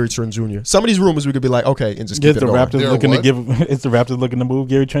Barnes, and Gary Trent Jr. Some of these rumors we could be like, okay, and just keep Is it the going. Raptors They're looking to what? give? Is the Raptors looking to move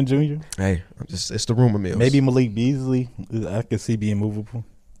Gary Trent Jr.? Hey, it's the rumor mills. Maybe Malik Beasley. I could see being movable.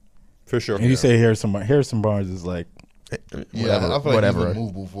 For sure. And you say Harrison Barnes is like, Yeah, I feel like whatever. he's been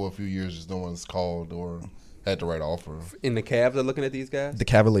movable for a few years. Just no one's called or had the right offer. In the Cavs are looking at these guys? The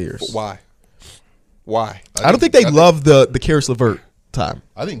Cavaliers. Why? Why? I don't think they love the Karis LeVert time.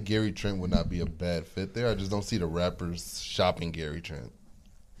 I think Gary Trent would not be a bad fit there. I just don't see the Raptors shopping Gary Trent.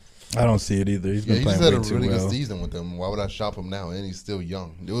 I don't see it either. He's Yeah, been he playing just had way a too really well. good season with them. Why would I shop him now? And he's still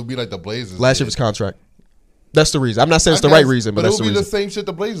young. It would be like the Blazers. Last year of his contract. That's the reason. I'm not saying it's the right reason, but it that's would the be reason. the same shit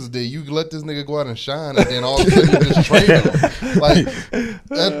the Blazers did. You let this nigga go out and shine, and then all of a sudden you just trade him. Like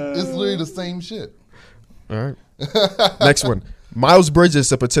it's literally the same shit. All right. Next one. Miles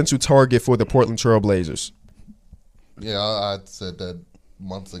Bridges, a potential target for the Portland Trail Blazers. Yeah, I said that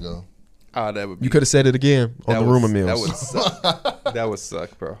months ago. Oh, that would be, You could have said it again on the rumor mills. That would suck. That would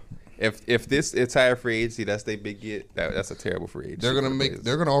suck, bro. If this entire free agency, that's their big get, that's a terrible free agency.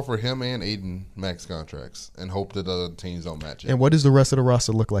 They're gonna offer him and Aiden max contracts and hope that other teams don't match it. And what does the rest of the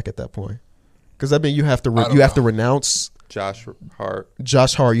roster look like at that point? Because I mean, you have to renounce Josh Hart.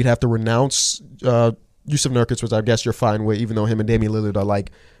 You'd have to renounce Yusuf Nurkic, which I guess you're fine with, even though him and Damian Lillard are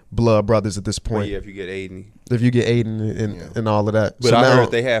like blood brothers at this point. Yeah, if you get Aiden. And all of that. But so I now,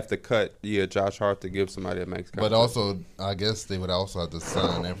 heard they have to cut Josh Hart to give somebody a max contract. But also, I guess they would also have to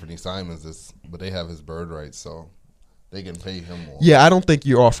sign Anthony Simons, but they have his bird rights, so they can pay him more. yeah, I don't think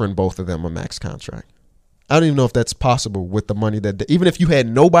you're offering both of them a max contract. I don't even know if that's possible with the money that even if you had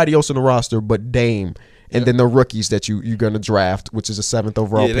nobody else in the roster but Dame and then the rookies that you're going to draft, which is a 7th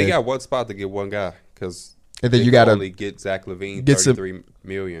overall yeah, they pick. got one spot to get one guy because And then they you can gotta only get Zach LaVine $33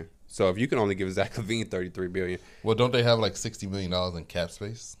 million. So if you can only give Zach LaVine $33 million, Well, don't they have like $60 million in cap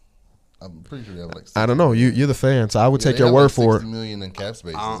space? I'm pretty sure they have like. I don't know. You're the fan, so I would take they your have word like for it. $60 million in cap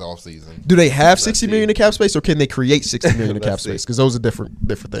space this offseason. Do they have Let's 60 see. million in cap space, or can they create 60 million in cap Let's see. space? Because those are different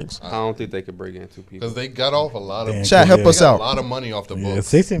things. I don't think they could bring in two people. Because they got off a lot of. Damn, Chat, help yeah. us they got out. a lot of money off the Yeah, books.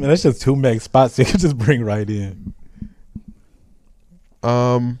 16. That's just 2 max spots you can just bring right in.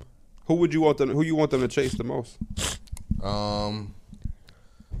 Who would you want them? Who you want them to chase the most?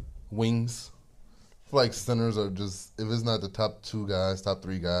 Wings. I feel like centers are just, if it's not the top 2 guys, top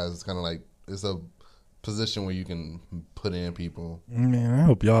 3 guys, it's kind of like it's a position where you can put in people. Man, I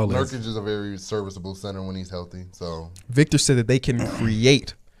hope y'all Nurkic is a very serviceable center when he's healthy. So Victor said that they can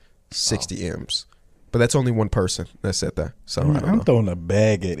create 60 M's, but that's only one person that said that. So I don't I'm know. throwing a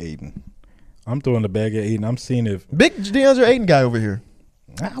bag at Aiden. I'm seeing if Big DeAndre Ayton guy over here.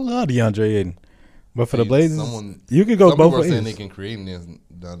 I love DeAndre Aiden, but for the Hey, Blazers, someone- you could go some both people are saying ways. they can create, and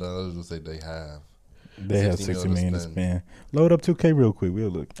the others will say they have. They have 60 60 million million to to spend. Load up 2K real quick. We'll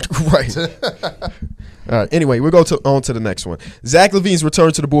look. Right. All right. Anyway, we'll go on to the next one. Zach LaVine's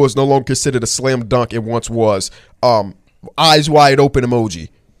return to the Bulls no longer considered a slam dunk it once was. Eyes wide open emoji,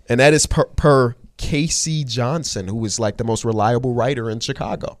 and that is per Casey Johnson, who is like the most reliable writer in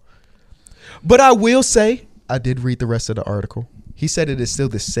Chicago. But I will say, I did read the rest of the article. He said it is still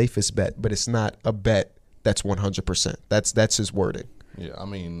the safest bet, but it's not a bet that's 100%. That's his wording. Yeah, I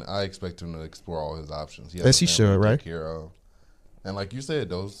mean, I expect him to explore all his options. Yes, he has a family should, to right? take care of. And like you said,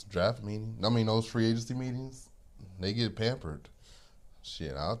 those draft meetings, those free agency meetings, they get pampered.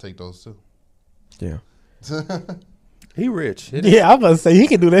 Shit, I'll take those too. Yeah. He rich. Yeah, I'm about to say he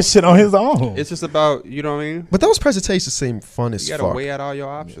can do that shit on his own. It's just about, you know what I mean? But those presentations seem fun as You gotta fuck. weigh out all your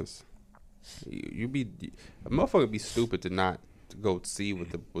options. A motherfucker be stupid to not to go see what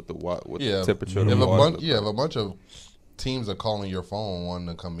the temperature of the water look if like. a bunch of teams are calling your phone wanting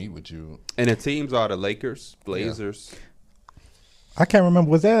to come meet with you. And the teams are the Lakers, Blazers, I can't remember.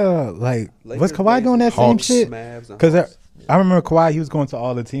 Was that was Lakers, Kawhi doing that Hawks, same shit? Mavs, and Because Hawks. I remember Kawhi, he was going to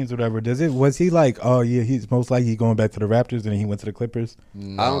all the teams or whatever. Was he like, oh yeah, he's most likely going back to the Raptors and he went to the Clippers?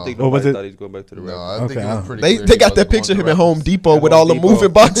 No. I don't think Or was nobody it- thought he was going back to the No, Raptors. I think Okay, it was pretty They clear they he got that wasn't going picture of to him the at Home Raptors. Depot At with Home all the Depot.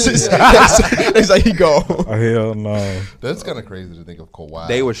 moving boxes. It's like he go. Oh hell no! That's kind of crazy to think of Kawhi.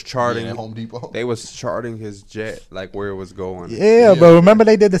 They was charting being at Home Depot. They was charting his jet like where it was going. Yeah, but remember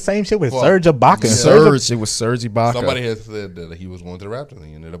they did the same shit with Well, Serge Ibaka. yeah. Serge, it was Serge Ibaka. Somebody had said that he was going to the Raptors, and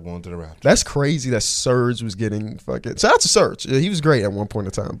he ended up going to the Raptors. That's crazy that Serge was getting fucking. Shout out to Serge. Yeah, he was great at one point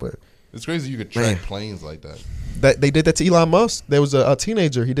in time, but It's crazy you could track Man. planes like that. that they did that to Elon Musk. There was a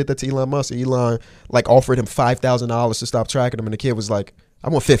teenager. He did that to Elon Musk. Elon like offered him $5,000 to stop tracking him, and the kid was like, "I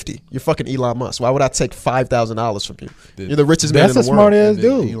want 50. You're fucking Elon Musk. Why would I take $5,000 from you? You're the richest man That's in a the smart world." ass And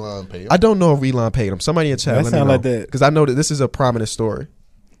then dude. Elon paid him. I don't know if Elon paid him. Somebody in chat That let me sound know like that- because I know that this is a prominent story.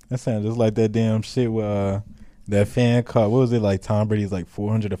 That sounds just like that damn shit with that fan caught. What was it like? Tom Brady's like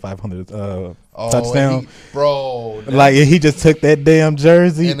 400 or 500 touchdown. Bro. Like he just took that damn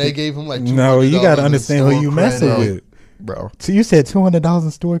jersey. And they gave him like no, you $200 got to in understand who store you messing credit. with. Bro, So you said $200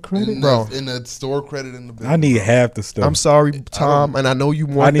 in store credit. In Bro. in the store credit in the building. I need half the stuff. I'm sorry, Tom, and I know you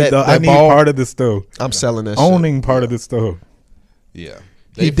I want need that, I that need ball. part of the store. I'm selling that shit. Owning part of the store. Yeah.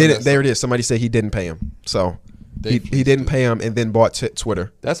 He They didn't. finessed There him. it is. Somebody said he didn't pay him. So They he fleeced didn't him. pay him and then bought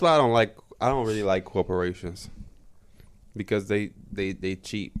Twitter. That's why I don't really like corporations because they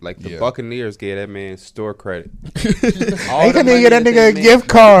cheat. Like the Yeah. Buccaneers gave that man store credit. They couldn't even get that nigga a gift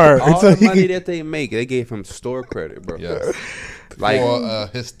card. All So the he money could- that they make, they gave him store credit, bro. Yes. Like For a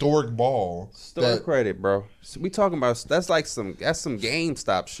historic ball. store that credit, bro. We talking about that's some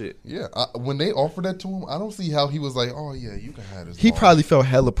GameStop shit. Yeah, when they offered that to him, I don't see how he was like, "Oh yeah, you can have this." He ball." probably felt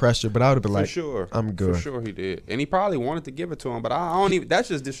hella pressure, but I would have been For like, sure, I'm good. For sure, he did, and he probably wanted to give it to him. But I don't even. That's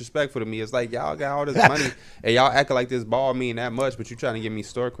just disrespectful to me. It's like y'all got all this money and y'all acting like this ball mean that much, but you trying to give me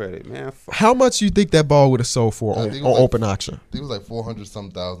store credit, man. Fuck. How much you think that ball would have sold for I on, think it on was like- open auction? I think it was like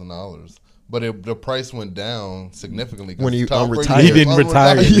 $400,000, but the price went down significantly When he Tom Brady retired. He didn't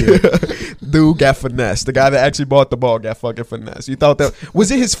retire. Yeah. Dude got finessed. The guy that actually bought the ball got fucking finessed. You thought that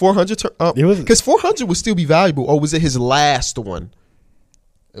was it his 400? It was- Because 400 would still be valuable, or was it his last one?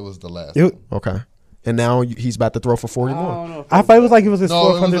 It was the last. It, Okay, and now he's about to throw for 40 I more. don't know if I thought it was like it was his No, it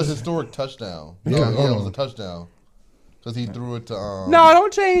was 400. a historic touchdown. Yeah. Yeah, it was a touchdown because he threw it to. No,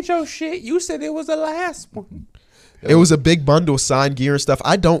 don't change your shit. You said it was the last one. It was a big bundle, signed gear and stuff.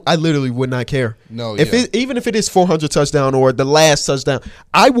 I literally would not care. No, if yeah. even if it is 400 touchdown or the last touchdown,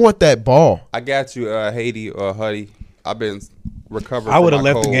 I want that ball. I got you, Haiti or Huddy. I've been recovering. I would have from my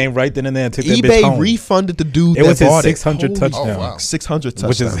left the cold. game right then and there and took that bitch eBay home. refunded the dude It that was his bought 600 it. touchdown. Oh, wow. 600 touchdown.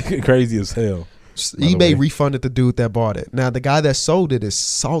 Which is crazy as hell. eBay way. refunded the dude that bought it. Now the guy that sold it is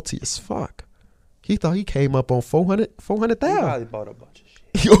salty as fuck. He thought he came up on 400,000. He probably bought a bunch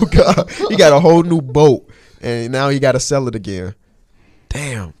of shit. Oh God, he got a whole new boat, and now he got to sell it again.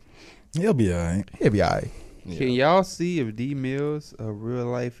 Damn, He'll be all right. he'll be alright. Yeah. Can y'all see if D Mills a real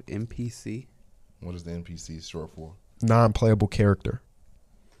life NPC? What is the NPC short for? Non-playable character.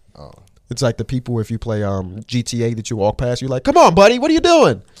 Oh, It's like the people if you play GTA that you walk past, you're like, "Come on, buddy, what are you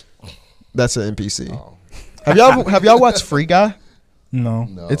doing?" That's an NPC. oh Have y'all watched Free Guy? No.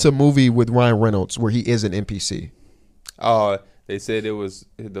 no. It's a movie with Ryan Reynolds where he is an NPC. Oh, they said it was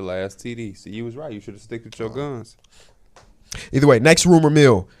the last TD. So you was right. You should have stick with your guns. Either way, next rumor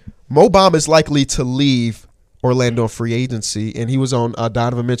mill. Mo Bamba is likely to leave Orlando free agency, and he was on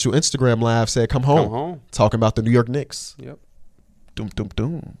Donovan Mitchell Instagram Live, said, come home. Come home. Talking about the New York Knicks. Yep. Doom, doom,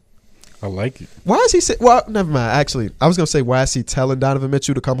 doom. I like it. Why is he say? Well, never mind. Actually, I was gonna say, why is he telling Donovan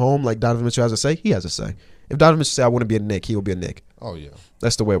Mitchell to come home? Like Donovan Mitchell has a say. He has a say. If Donovan Mitchell say, "I want to be a Knick," he will be a Knick. Oh yeah.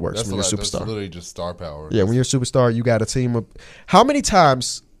 That's the way it works That's when you're a that's superstar. literally just star power. Yeah, when you're a superstar, you got a team of. How many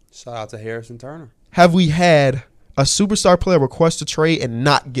times Shout out to Harrison Turner. have we had a superstar player request a trade and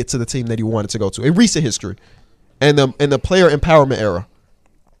not get to the team that he wanted to go to in recent history, and in the player empowerment era?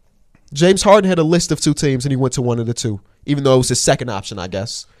 James Harden had a list of 2 teams and he went to one of the 2, even though it was his second option, I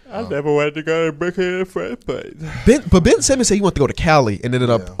guess. I never wanted to go to Brooklyn in the first place. But Ben Simmons said he wanted to go to Cali and ended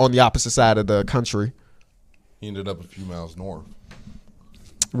up Yeah. on the opposite side of the country. He ended up a few miles north.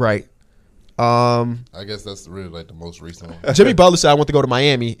 Right. I guess that's really like the most recent one. Jimmy Butler said I want to go to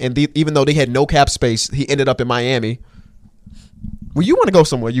Miami, and even though they had no cap space, he ended up in Miami. Well, you want to go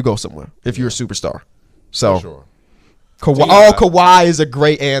somewhere, you go somewhere if you're a superstar. So For sure. Kawhi is a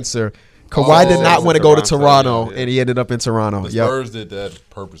great answer. Kawhi did not want to go to Toronto, Toronto, yeah. and he ended up in Toronto. The Yep. Spurs did that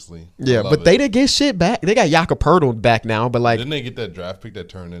purposely. I Yeah, love but it. they didn't get shit back. They got Jakob Poeltl back now, but like, Didn't they get that draft pick that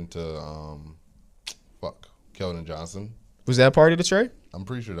turned into Keldon Johnson? was that part of the trade? I'm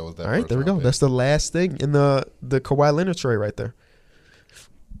pretty sure that was that. All right, there we go. first-round That's the last thing in the Kawhi Leonard trade right there. pick.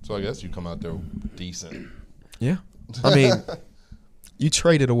 So I guess you come out there decent. Yeah, I mean, you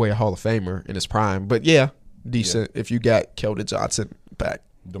traded away a Hall of Famer in his prime, but yeah, decent if you got Keldon Johnson back.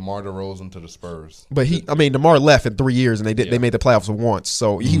 DeMar DeRozan to the Spurs. But DeMar left in 3 years, and they Yeah. made the playoffs once,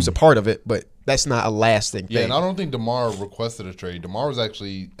 so he was a part of it. But that's not a lasting Yeah, thing. and I don't think DeMar requested a trade. DeMar was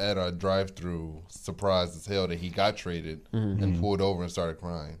actually at a drive-through, surprised as hell that he got traded and pulled over and started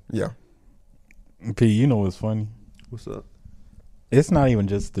crying. Yeah, P, you know what's funny? What's up? It's not even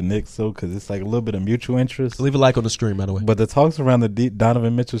just the Knicks, so because it's like a little bit of mutual interest. leave a like on the stream, by the way. But the talks around the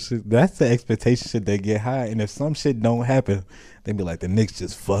Donovan Mitchell shit, that's the expectation shit they get high. And if some shit don't happen, they be like, the Knicks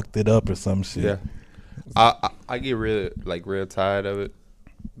just fucked it up or some shit. Yeah. I get real tired of it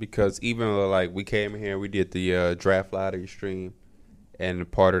because even though like we came in here and we did the draft lottery stream and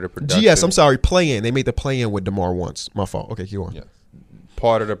part of the production. GS, I'm sorry, play-in. They made the play-in with DeMar once. My fault. Okay, keep on. Yeah.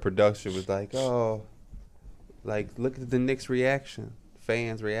 Part of the production was like, oh, like look at the Knicks reaction,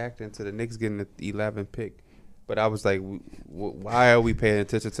 fans reacting to the Knicks getting the 11th pick. But I was like, why are we paying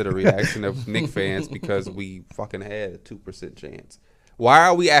attention to the reaction of Knicks fans because we fucking had a 2% chance? Why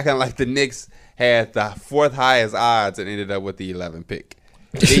are we acting like the Knicks had the 4th highest odds and ended up with the 11th pick?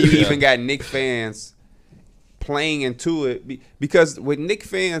 And then you even got Knicks fans playing into it because what Knicks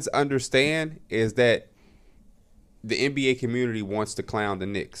fans understand is that the NBA community wants to clown the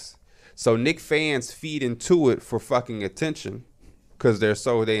Knicks. So Knicks fans feed into it for fucking attention because they're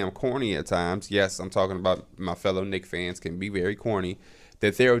so damn corny at times. Yes, I'm talking about my fellow Knicks fans can be very corny.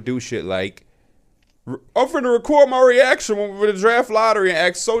 That they'll do shit like I'm finna record my reaction with the draft lottery and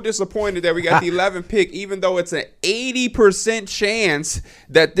act so disappointed that we got the 11th pick, even though it's an 80% chance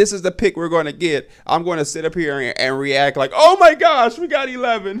that this is the pick we're going to get. I'm going to sit up here and react like, oh my gosh, we got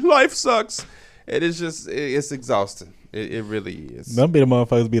 11. Life sucks. It is just, it's exhausting. It really is. Some bit of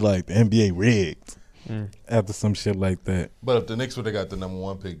motherfuckers be like, the NBA rigged after some shit like that. But if the Knicks would have got the number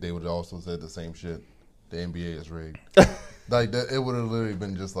 1 pick, they would have also said the same shit. The NBA is rigged. Like that, it would have literally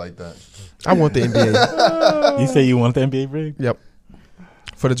been just like that. I want the NBA. You say you want the NBA rigged? Yep.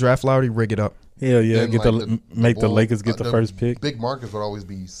 For the draft lottery, rig it up. Hell yeah, And get like make the Bulls- Lakers get the first pick. Big markets would always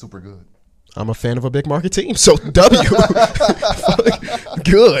be super good. I'm a fan of a big market team, so W.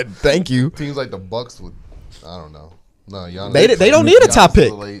 Good, thank you. Teams like the Bucks would, I don't know. No, Giannis, They don't need a top Giannis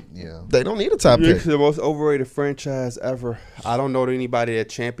pick. late, yeah. They don't need a top Knicks pick. are the most overrated franchise ever. I don't know anybody that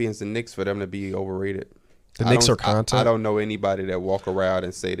champions the Knicks for them to be overrated. The I Knicks don't- are content. I don't know anybody that walk around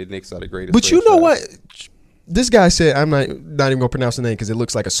and say the Knicks are the greatest. But you know franchise. what? This guy said, I'm not even gonna pronounce the name because it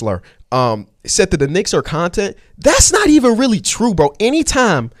looks like a slur. Said that the Knicks are content. That's not even really true, bro.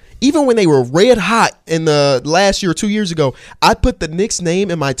 Anytime, even when they were red hot in the last year or 2 years ago, I put the Knicks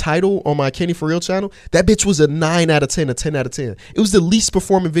name in my title on my Kenny For Real channel. That bitch was a 9 out of 10, a 10 out of 10. It was the least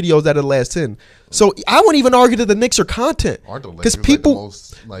performing videos out of the last 10. So I wouldn't even argue that the Knicks are content. Aren't the Because Lakers people, like the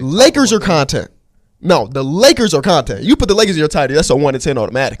most, like, Lakers are top of the- content. No, the Lakers are content. You put the Lakers in your title, that's a 1 to 10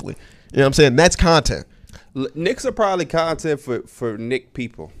 automatically. You know what I'm saying? That's content. Knicks are probably content for Nick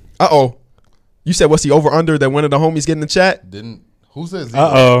people. Uh-oh. You said what's the over-under that one of the homies get in the chat? Didn't who said zero?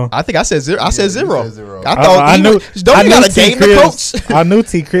 Uh-oh. I think I said zero. I said you zero. said zero. I thought I knew. Don't I you knew got a T. game to Chris. coach? I knew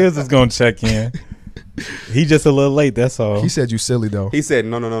T. Chris was gonna check in. He just a little late. That's all. He said you silly though. He said,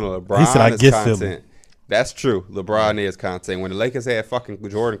 no. LeBron He said, I is get content. silly. That's true. LeBron is content. When the Lakers had fucking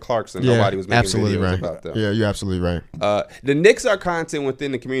Jordan Clarkson, Yeah, nobody was making absolutely videos right. about them. Yeah, you're absolutely right. The Knicks are content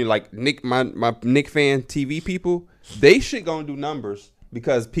within the community. Like Nick, my Nick fan TV people, they should gonna do numbers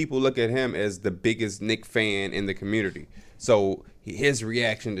because people look at him as the biggest Nick fan in the community. So his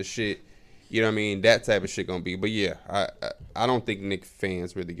reaction to shit, you know what I mean? That type of shit gonna be. But yeah, I don't think Nick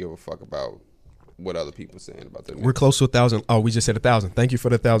fans really give a fuck about what other people saying about the Knicks. We're close to 1,000. Oh, we just said 1,000. Thank you for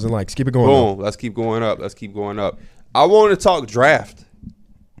the 1,000 likes. Keep it going. Boom. Let's keep going up. I want to talk draft.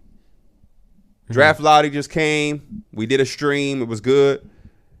 Draft lottery just came. We did a stream. It was good.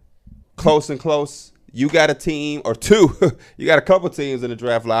 Close and close. You got a team or two. You got a couple teams in the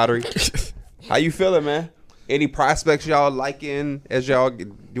draft lottery. How you feeling, man? Any prospects y'all liking as y'all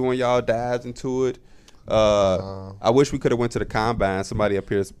doing y'all dives into it? I wish we could have went to the combine. Somebody up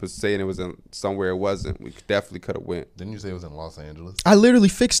here was saying it was in somewhere it wasn't. We definitely could have went. Didn't you say it was in Los Angeles? I literally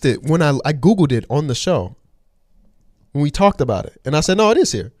fixed it when I Googled it on the show when we talked about it, and I said no, it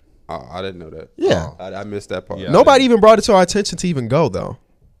is here. Oh, I didn't know that. Yeah. I missed that part. Yeah. Nobody even brought it to our attention to even go though.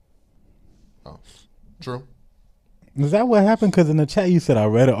 Oh, true. Is that what happened? Because in the chat you said I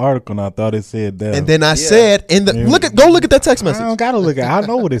read an article and I thought it said that. And then I said in the go look at that text I message. don't gotta look at. I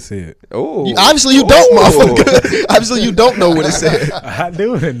know what it said. Oh, Obviously you don't, motherfucker. Obviously you don't know what it said. I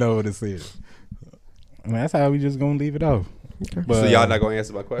do know what it said. And that's how we just gonna leave it off. But, So y'all not gonna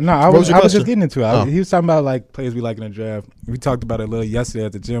answer my question? No, I What was was your just question? getting into it. Oh. He was talking about like players we like in the draft. We talked about it a little yesterday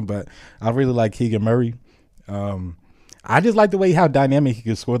at the gym, but I really like Keegan Murray. I just like the way how dynamic he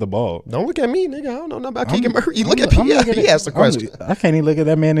can score the ball. Don't look at me, nigga. I don't know nothing about Keegan Murray. You look at I'm P. looking He asked the question. I can't even look at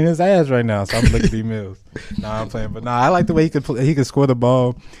that man in his ass right now, so I'm looking at emails. Nah, I'm playing, but I like the way he can score the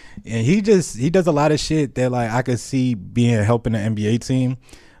ball, and he does a lot of shit that like I could see being helping the NBA team.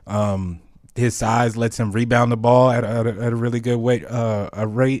 His size lets him rebound the ball at a really good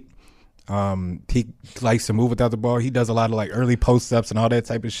rate. He likes to move without the ball. He does a lot of like early post ups and all that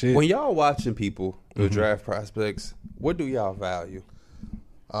type of shit. When y'all watching people, the draft prospects, what do y'all value?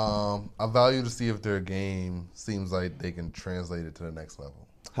 I value to see if their game seems like they can translate it to the next level.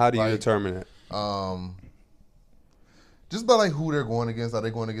 How do you Like, determine that? Just by like who they're going against. Are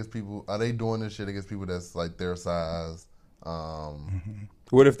they going against people? Are they doing this shit against people that's like their size?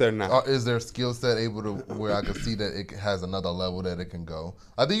 What if they're not? Or is their skill set able to where I can see that it has another level that it can go?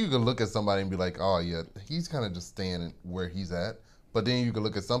 I think you can look at somebody and be like, oh yeah, he's kind of just staying where he's at. But then you can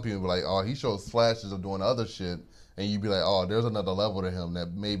look at some people and be like, oh, he shows flashes of doing other shit, and you'd be like, oh, there's another level to him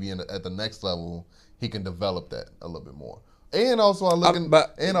that maybe at the next level he can develop that a little bit more. And also I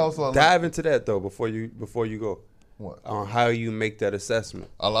look Dive into that though before you go. What? On how you make that assessment.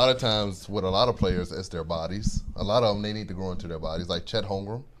 A lot of times with a lot of players, it's their bodies. A lot of them, they need to grow into their bodies. Like Chet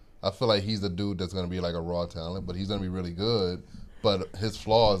Holmgren, I feel like he's a dude that's going to be like a raw talent, but he's going to be really good. But his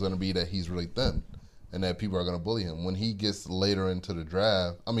flaw is going to be that he's really thin and that people are going to bully him. When he gets later into the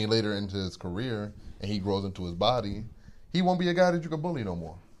draft, later into his career and he grows into his body, he won't be a guy that you can bully no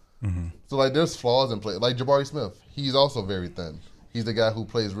more. So like, there's flaws in play. Like Jabari Smith, he's also very thin. He's the guy who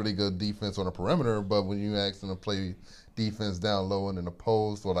plays really good defense on the perimeter, but when you ask him to play defense down low and in the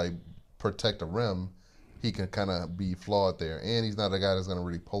post or like protect the rim, he can kind of be flawed there. And he's not a guy that's going to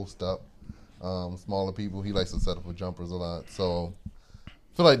really post up smaller people. He likes to set up with jumpers a lot. So I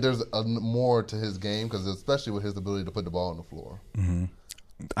feel like there's more to his game, because especially with his ability to put the ball on the floor.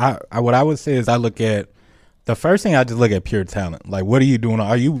 What I would say is I look at the first thing. I just look at pure talent. Like, what are you doing?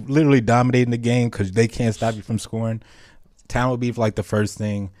 Are you literally dominating the game because they can't stop you from scoring? Talent would be like the first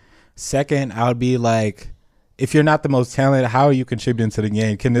thing. Second, I would be like, if you're not the most talented, how are you contributing to the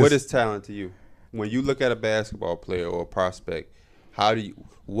game? What is talent to you? When you look at a basketball player or a prospect,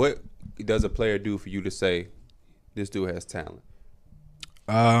 what does a player do for you to say this dude has talent?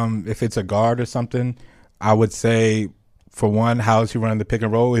 If it's a guard or something, I would say, for one, how is he running the pick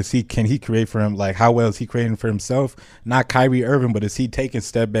and roll? Can he create for him? Like, how well is he creating for himself? Not Kyrie Irving, but is he taking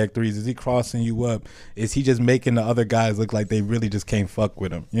step back threes? Is he crossing you up? Is he just making the other guys look like they really just can't fuck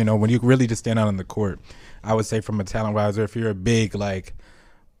with him? You know, when you really just stand out on the court, I would say from a talent riser, if you're a big, like,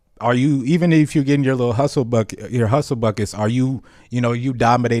 are you, even if you're getting your little hustle buckets, are you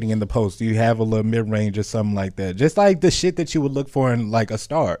dominating in the post? Do you have a little mid range or something like that? Just like the shit that you would look for in like a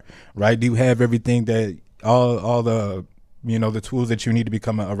star, right? Do you have everything that all the the tools that you need to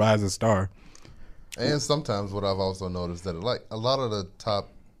become a rising star? And sometimes what I've also noticed that like a lot of the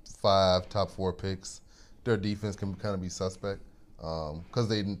top 5, top 4 picks, their defense can kind of be suspect because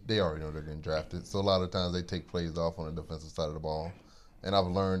they already know they're getting drafted. So a lot of times they take plays off on the defensive side of the ball. And I've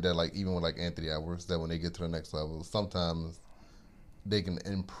learned that, like, even with like Anthony Edwards, that when they get to the next level, sometimes they can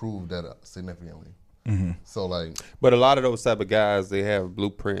improve that significantly. So like, but a lot of those type of guys, they have a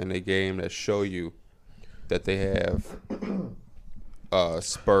blueprint in their game that show you that they have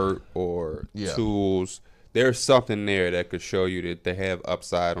spurt or tools. There's something there that could show you that they have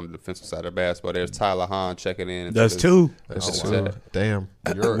upside on the defensive side of basketball. There's Tyler Hahn checking in. That's two. Damn.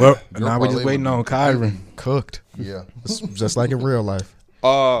 You're now we're just waiting on Kyrie. Cooked. Yeah. Just like in real life.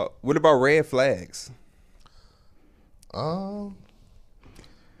 What about red flags?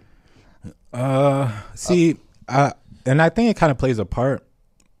 See, and I think it kind of plays a part.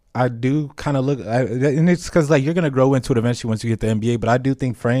 I do kind of look, and it's because like you're gonna grow into it eventually once you get the NBA. But I do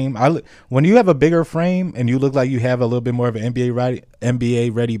think frame. When you have a bigger frame and you look like you have a little bit more of an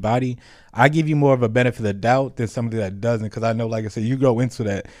NBA ready body, I give you more of a benefit of the doubt than somebody that doesn't. Because I know, like I said, you grow into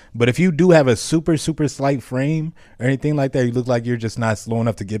that. But if you do have a super slight frame or anything like that, you look like you're just not slow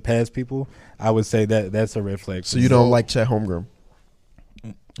enough to get past people. I would say that's a red flag. So you don't like Chet Holmgren?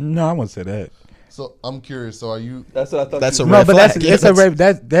 No, I wouldn't say that. So I'm curious. So are you? That's what I thought. That's a No, red but flag. it's a red.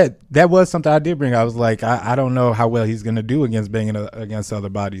 That was something I did bring. I was like, I don't know how well he's gonna do against banging against other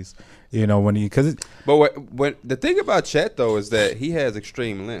bodies. When But when the thing about Chet though is that he has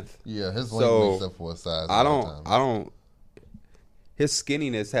extreme length. Yeah, his length makes up for his size. I don't. His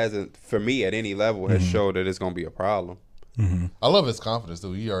skinniness hasn't, for me, at any level, has showed that it's gonna be a problem. I love his confidence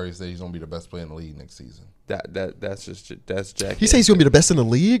too. He already said he's gonna be the best player in the league next season. That's Jack. He said he's gonna be the best in the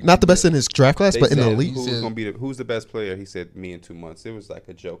league, not the best in his draft class, but in the league. Who's the best player? He said me in 2 months. It was like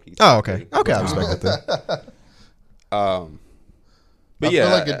a joke. Oh, okay. I respect that. But I feel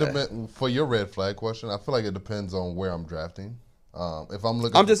like it depends. For your red flag question, I feel like it depends on where I'm drafting. If I'm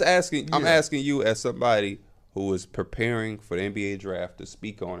looking, I'm just asking. I'm asking you as somebody who is preparing for the NBA draft to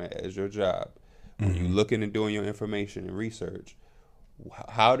speak on it as your job. When you looking and doing your information and research,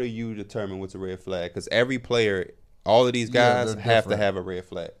 how do you determine what's a red flag? Because every player, all of these guys have to have a red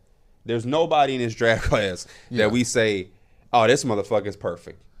flag. There's nobody in this draft class that we say, oh, this motherfucker's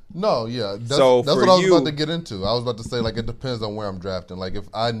perfect. No, yeah. That's So what for I was you- about to get into. I was about to say, like, it depends on where I'm drafting. Like, if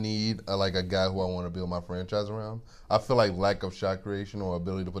I need like a guy who I want to build my franchise around, I feel like lack of shot creation or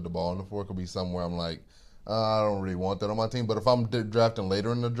ability to put the ball on the floor could be somewhere I'm like, I don't really want that on my team. But if I'm drafting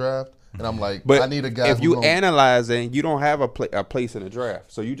later in the draft, and I'm like, But I need a guy. if you analyzing, you don't have a place in the draft,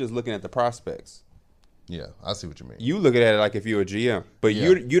 so you just looking at the prospects. yeah, I see what you mean. You looking at it like if you're a GM, but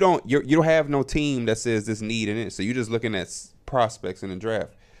you don't have no team that says this need in it, so you're just looking at prospects in the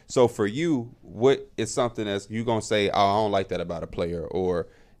draft. So for you, what is something that's you gonna say, oh, I don't like that about a player, or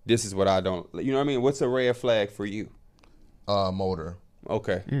this is what I don't, you know what I mean? What's a red flag for you? Motor.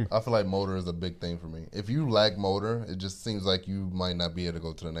 Okay. I feel like motor is a big thing for me. If you lack motor, it just seems like you might not be able to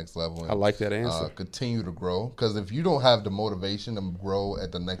go to the next level. And, I like that answer. Continue to grow, because if you don't have the motivation to grow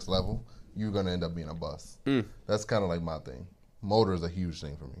at the next level, you're gonna end up being a bust. That's kind of like my thing. Motor is a huge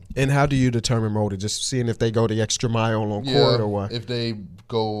thing for me. And how do you determine motor? Just seeing if they go the extra mile on court or what? If they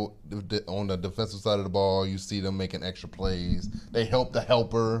go on the defensive side of the ball, you see them making extra plays. They help the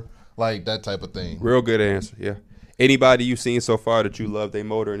helper, like that type of thing. Real good answer. Yeah. Anybody you've seen so far that you love their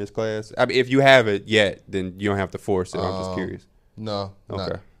motor in this class? I mean, if you haven't yet, then you don't have to force it. I'm just curious. No,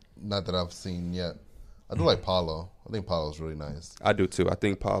 Okay. not that I've seen yet. I do like Paulo. I think Paulo's really nice. I do too. I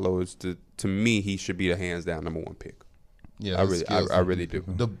think Paulo is to me he should be the hands down number 1 pick. Yeah, I his really skills- I really do.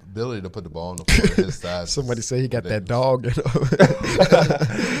 The ability to put the ball on the floor at his size. Somebody is say he got that ridiculous.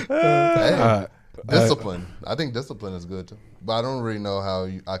 dog. Hey, discipline. I think discipline is good too. But I don't really know how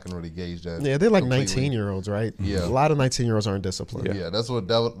I can really gauge that. Yeah, they're like completely. 19-year-olds, right? Yeah. A lot of 19-year-olds aren't disciplined. Yeah, that's what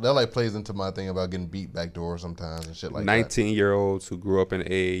that like plays into my thing about getting beat backdoor sometimes and shit like 19-year-olds who grew up in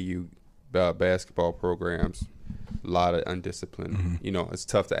AAU basketball programs, a lot of undisciplined. Mm-hmm. You know, it's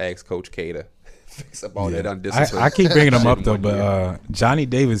tough to ask Coach K to fix up all that undiscipline. I keep bringing him up shit though, in 1 year. but Johnny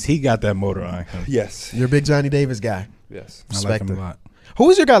Davis, he got that motor on him. Yes, You're a big Johnny Davis guy. yes. I like Respect him it. a lot. Who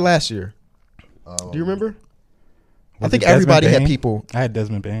was your guy last year? that. Do you remember? I Was think it Desmond everybody had Bane? people. I had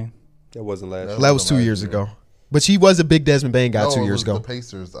Desmond Bain. That wasn't last. That year. That was 2 years ago. But he was a big Desmond Bain guy No, 2 it years was ago. The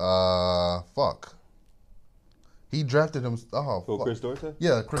Pacers. Fuck. He drafted him. Oh, Oh, fuck. Chris Dorte?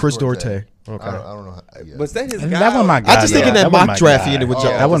 Yeah, Chris Dorte. Okay. I don't know. How, yeah. Was that his And guy? that wasn't my or- guy. I just thinking that wasn't mock my draft he guy. ended with Oh, Joe.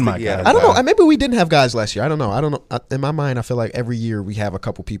 I That wasn't was my thinking, guy. yeah. I don't know. Maybe we didn't have guys last year. I don't know. In my mind, I feel like every year we have a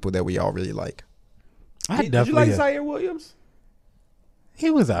couple people that we all really like. I Did you definitely like had- Zaire Williams? He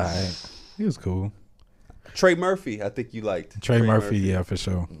was alright. He was cool. Trey Murphy, I think you liked. Trey Murphy, yeah, for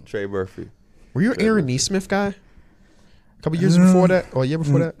sure. Trey Murphy. Were you an Aaron Neesmith guy? A couple years before that, or a year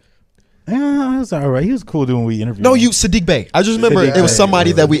before that? Yeah, it was alright. He was cool doing we interviewed. No, him. you Sadiq Bey. I just remember Sadiq it was Bey, somebody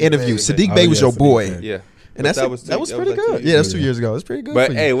yeah. that we Sadiq interviewed. Bey. Sadiq Oh, Bey was yeah, your Sadiq boy, Bey. Yeah. and But that's that that was pretty like 2 good. years Yeah, that's ago. 2 years ago. It's pretty good. But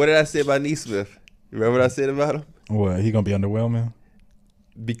for you. hey, what did I say about Neesmith? Remember what I said about him? What? He gonna be underwhelming?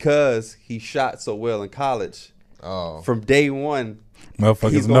 Because he shot so well in college. Oh, From day one,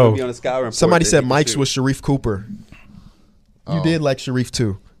 Motherfuckers he's going know. to be on the scouting report. Somebody that said he can Mike's shoot. was Sharif Cooper. You Oh. did like Sharif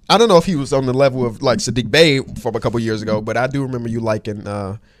too. I don't know if he was on the level of like Sadiq Bey from a couple years ago, but I do remember you liking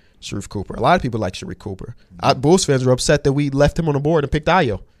Sharif Cooper. A lot of people like Sharif Cooper. Bulls fans were upset that we left him on the board and picked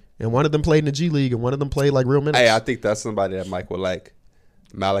Ayo. And one of them played in the G League and one of them played like real minutes. Hey, I think that's somebody that Mike would like.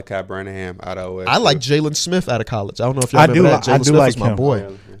 Malachi Branham out of OSU. I like Jalen Smith out of college. I don't know if y'all I remember do. that. I Jalen do Smith like was my him.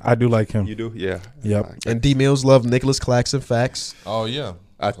 boy. I do like him. You do? Yeah. Yep. And D Mills loved Nicholas Claxton. Facts. oh yeah.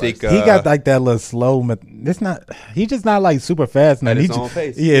 I think He got like that little slow. It's not. He's just not like super fast. At He his just- own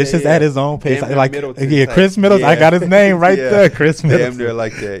pace. Yeah, it's Yeah, just yeah. at his own pace. Damn near Like Middleton yeah, type. Chris Middleton. I Yeah. got his name right Yeah. there. Chris damn Middleton. near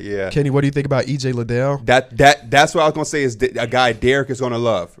like that. Yeah. Kenny, what do you think about EJ Liddell? That's what I was gonna say is a guy Derek is gonna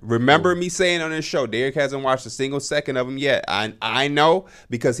love. Remember me saying on this show, Derek hasn't watched a single second of him yet. I know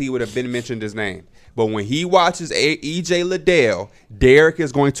because he would have been mentioned his name. But when he watches EJ Liddell, Derek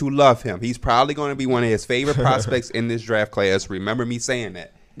is going to love him. He's probably going to be one of his favorite prospects in this draft class. Remember me saying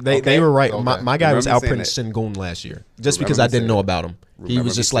that. They were right. Okay. My guy was Remember Alprin saying Sengun last year. Just Remember because me I didn't saying know that. about him. He Remember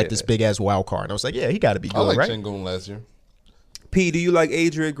was me just like saying this that. big ass wild card. And I was like, yeah, he got to be I good, like right? Sengun last year. P, do you like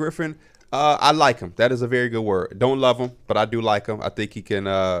Adrian Griffin? I like him. That is a very good word. Don't love him, but I do like him. I think he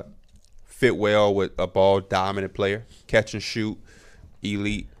can fit well with a ball dominant player, catch and shoot,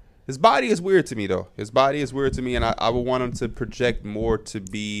 elite. His body is weird to me, though. His body is weird to me, and I would want him to project more to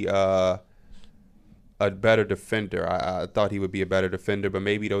be a better defender. I thought he would be a better defender, but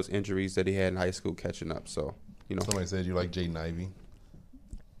maybe those injuries that he had in high school catching up. So, you know, Somebody said you like Jaden Ivey.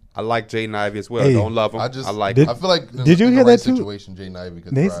 I like Jaden Ivey as well. Hey, Don't love him. I like I him. feel like Did you in hear the right that too? situation, Jaden Ivey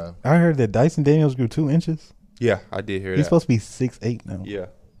could thrive. I heard that Dyson Daniels grew 2 inches. Yeah, I did hear He's that. supposed to be 6'8" now. Yeah.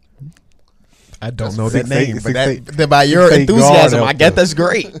 I don't That's know that 6'8", name, but 6'8". then by your 6'8" enthusiasm, guard I out get there. that's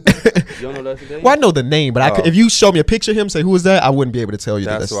great. You don't know that's the name? Well, I know the name, but Oh. if you show me a picture of him, say who is that, I wouldn't be able to tell you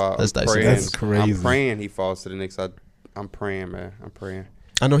That's why that's I'm Dyson. praying. That's crazy. I'm praying he falls to the Knicks. I'm praying, man. I'm praying.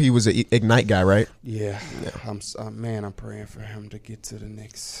 I know he was an Ignite guy, right? Yeah. I'm praying for him to get to the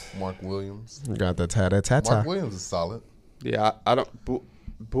Knicks. Mark Williams. Got that tat. Mark Williams is solid. Yeah, I don't.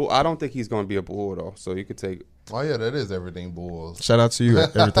 I don't think he's going to be a Bull though. So you could take. Oh yeah, that is everything Bulls. Shout out to you,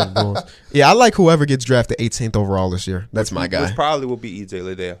 everything Bulls. Yeah, I like whoever gets drafted 18th overall this year. That's my Which guy. probably will be EJ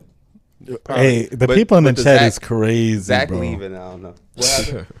Liddell. Hey, the But- people in the but chat Zach- is crazy, Zach bro. leaving. I don't know. What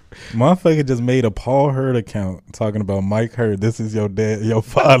happened? Motherfucker just made a Paul Hurd account talking about Mike Hurd. This is your dad, your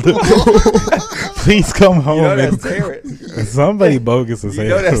father. Please come home. You know that's and- Terrence. Somebody bogus is You saying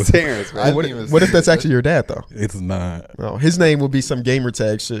know that's Terrence, I man. didn't What, even what if see that's that. actually your dad though? It's not. No, his name will be some gamer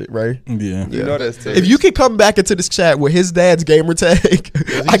tag shit, right? Yeah. You know that's Terrence. If you could come back into this chat with his dad's gamer tag, Does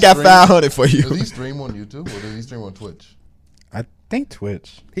he I got stream- 500 for you. Does he stream on YouTube or does he stream on Twitch? I think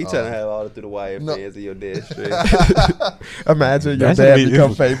Twitch. he trying to have all the through the wire No. fans of your dad straight. Imagine your That should dad be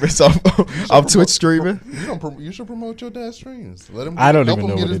become easy. famous off Twitch streaming. You should promote your dad's streams. Let him. I don't help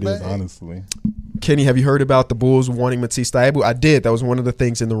even him know get what his it is, bag. honestly. Kenny, have you heard about the Bulls wanting Matisse Thybulle? I did. That was one of the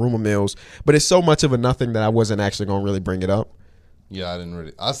things in the rumor mills. But it's so much of a nothing that I wasn't actually going to really bring it up. Yeah,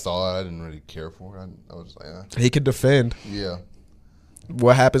 I saw it. I didn't really care for it. I was just like, He could defend. yeah.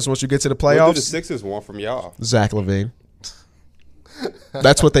 What happens once you get to the What do the playoffs? Sixers want from y'all? Zach LaVine.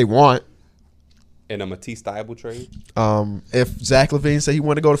 That's what they want. In a Matisse Thybulle trade? If Zach LaVine said he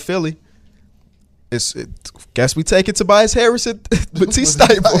wanted to go to Philly, guess we take it Tobias Harris and Matisse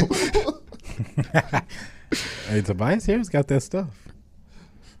Thybulle. Hey, Tobias Harris got that stuff.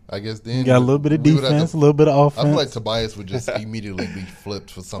 I guess then He got a little bit of we would have defense, to- a little bit of I offense. feel like Tobias would just immediately be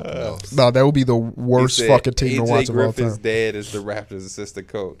flipped for something else. No, that would be the worst He said fucking team to AJ watch of all Griffin's time. dad is the Raptors' assistant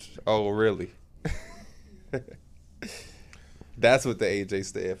coach. Oh, really? That's what the AJ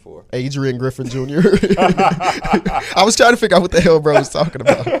stand for. Adrian Griffin Jr. I was trying to figure out what the hell bro was talking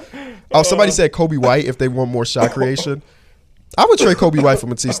about. Oh, somebody said Kobe White if they want more shot creation. I would trade Kobe White for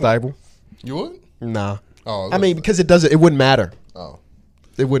Matisse Thybulle. You would? Nah. Oh, I mean, because it wouldn't matter. oh,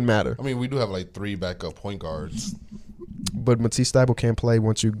 It wouldn't matter. I mean, we do have like 3 backup point guards. But Matisse Thybulle can't play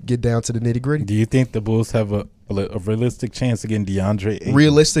once you get down to the nitty gritty. Do you think the Bulls have a realistic chance of getting DeAndre Ayton?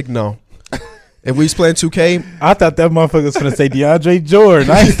 Realistic, no. If we was playing 2K, I thought that motherfucker was going to say DeAndre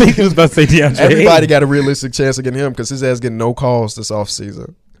Jordan. I didn't think he was about to say DeAndre everybody Ayton. got a realistic chance of getting him because his ass getting no calls this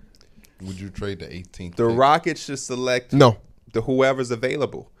offseason. Would you trade the 18th? The pick? Rockets should select No. the whoever's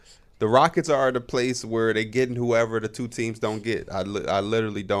available. The Rockets are the place where they're getting whoever the two teams don't get. I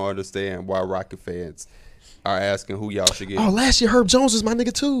literally don't understand why Rocket fans are asking who y'all should get. Oh, last year Herb Jones was my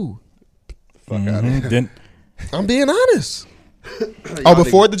nigga too. Fuck out of here. Then I'm being honest. Y'all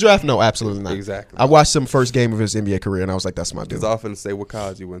Before niggas- the draft? No, absolutely not. Exactly. I watched him first game of his NBA career, and I was like, that's my dude. Because I often say what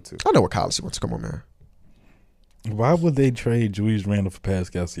college you went to. I know what college he went to. Come on, man. why would they trade Julius Randle for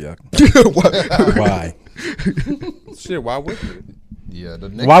Pascal Siakam? What? Why? Shit, why would you? Yeah, the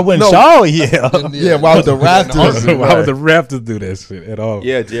Knicks. Why wouldn't No. y'all? Yeah. Yeah, why would the Raptors? Why would the Raptors do that shit at all?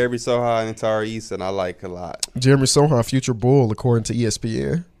 Yeah, Jeremy Soha and Tari Easton I like a lot. Jeremy Sohan, future Bull, according to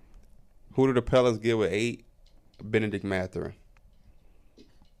ESPN. Who do the Pelicans get with 8? Benedict Mathurin.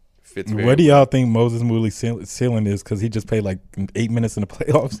 Fits very What do well. y'all think Moses Mooley's ceiling is? Because he just played like 8 minutes in the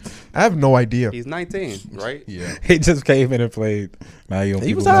playoffs. I have no idea. He's 19, right? Yeah. He just came in and played. Now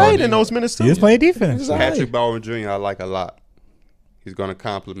He was all right in those minutes, too. He was playing defense. He was all right. Patrick Baldwin Jr. I like a lot. He's going to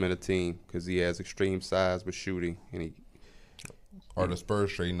complement a team because he has extreme size with shooting. And he Are the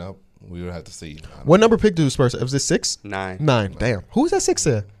Spurs trading up? We would have to see. What number pick do the Spurs have? Was it 6? 9. 9. Damn. Who was that 6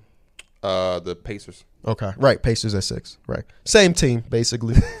 there? The Pacers. Okay. Right. Pacers at 6. Right. Same team,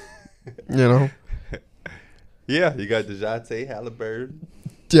 basically. You know? Yeah, you got DeJounte, Halliburton.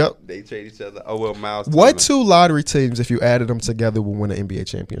 Yep. They trade each other. Oh, well, Miles What Turner. 2 lottery teams, if you added them together, will win an NBA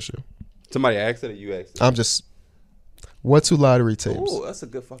championship? Somebody asked it or you asked it? I'm just. What 2 lottery teams? Oh, that's a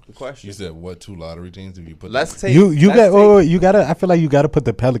good fucking question. You said what 2 lottery teams if you put? Let's take You let's got take- oh, you gotta. I feel like you gotta put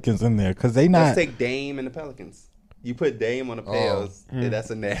the Pelicans in there because they not. Let's take Dame and the Pelicans. You put Dame on the Pels. Mm. Yeah,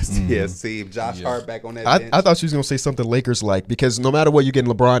 that's a nasty ass team. Josh Yeah. Hart back on that I bench. thought she was going to say something Lakers like because no matter what, you're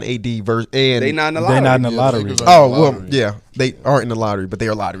getting LeBron, AD, and. they not in the They lottery. not in the Yeah, lottery. Lakers are- Oh, in the well, lottery. yeah. They aren't in the lottery, but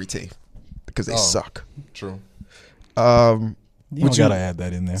they're a lottery team because they Oh. suck. True. You Would don't you- gotta add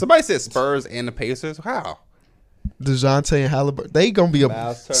that in there. Somebody said Spurs and the Pacers. How? DeJounte and Halliburton, they going to be a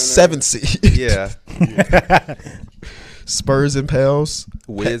Miles Turner. 7 seed. Yeah. Spurs and Pels.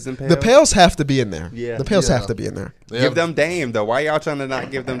 Wiz and Pels. The Pels have to be in there. Yeah. The Pels Yeah. have to be in there. They Give have- them Dame, though. Why y'all trying to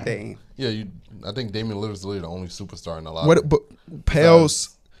not give them Dame? Yeah, I think Damian Lillard's literally the only superstar in the lottery. What? But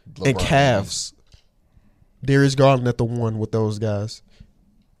Pels Besides and LeBron Cavs. Darius Garland at the 1 with those guys.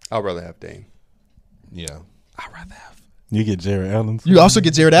 I'd rather have Dame. Yeah. I'd rather have. You get Jared Allen. You also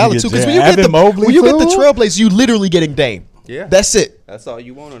get Jared Allen get too, because Jared- when you get Evan Mobley, when you get the too? Trailblazers, you literally getting Dame. Yeah. That's it. That's all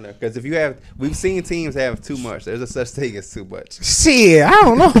you want on there. Because if you have, we've seen teams have too much. There's a such thing as too much. Shit, I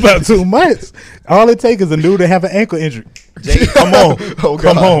don't know about too much. All it takes is a dude to have an ankle injury. Come on, Oh,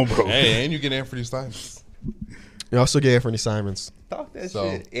 come God. on, bro. Hey, and you get Anthony Simons. You also get Anthony Simons. Talk that So-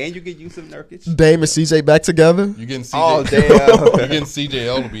 shit. And you get Yusuf Nurkic. Dame and CJ back together. You getting CJ? Oh, damn. You getting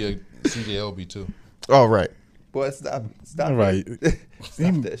CJL to be a CJLB too. All right. Boy, stop. All right.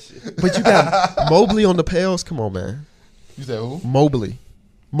 Stop that shit. But you got Mobley on the Pels. Come on, man. You said who?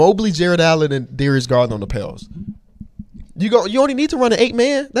 Mobley, Jared Allen, and Darius Garland on the Pels. You only need to run an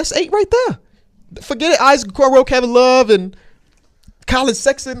 8-man. That's 8 right there. Forget it. Isaac Okoro, Kevin Love, and Colin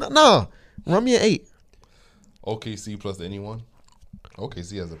Sexton. Nah, run me an 8. OKC plus anyone.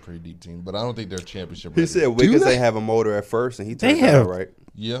 OKC has a pretty deep team, but I don't think they're championship He ready. said Wiggins they? ain't have a motor at first, and he turned They out have- right.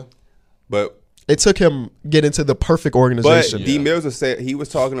 Yeah. But It took him get into the perfect organization. D Mills was said he was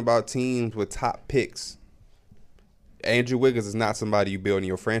talking about teams with top picks. Andrew Wiggins is not somebody you building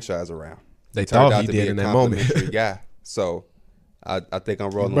your franchise around. They turned thought out he to did be in a that moment. complimentary guy. So I think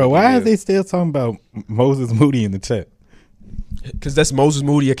I'm rolling. Bro, with why you are there. they still talking about Moses Moody in the chat? Because that's Moses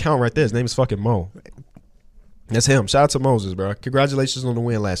Moody account right there. His name is fucking Mo. That's him. Shout out to Moses, bro. Congratulations on the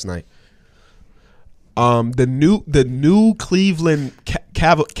win last night. The new Cleveland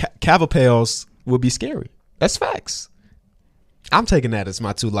Cavapels will be scary. That's facts. I'm taking that as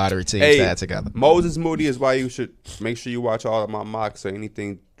my 2 lottery teams to add together. Moses Moody is why you should make sure you watch all of my mocks or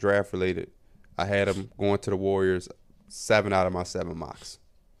anything draft related. I had him going to the Warriors 7 out of my 7 mocks.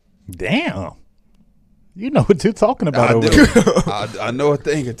 Damn. You know what you're talking about I over do. there. I know a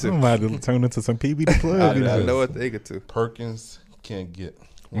thing or I'm two. about to turn into some PB to plug. I know a thing or two. Perkins can't get.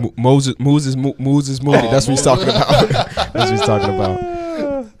 Moses Moody. That's what he's talking about. That's what he's talking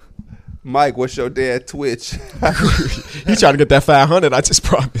about. Mike, what's your dad Twitch? He's trying to get that 500. I just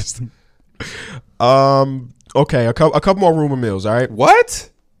promised. Okay, a couple more rumor mills. All right. What?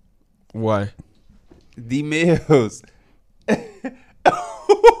 Why? D Mills.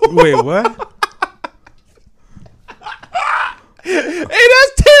 Wait, what? Hey,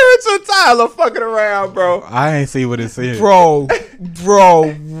 that's Terrence and Tyler fucking around, bro. I ain't see what it said. Bro,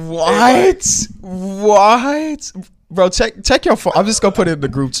 what? What? Bro, check your phone. I'm just gonna put it in the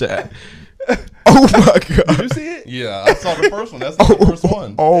group chat. Oh my god. Did you see it? Yeah, I saw the first one. That's not the first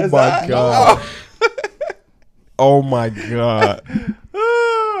one. Oh Is my that- god. Oh my god.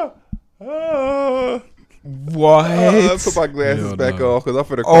 What? I put my glasses Hell back no. on because I'm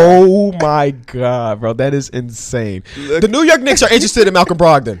finna cry. Oh my god, bro. That is insane. Look. The New York Knicks are interested in Malcolm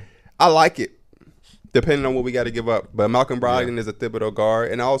Brogdon. I like it, depending on what we got to give up. But Malcolm Brogdon is a Thibodeau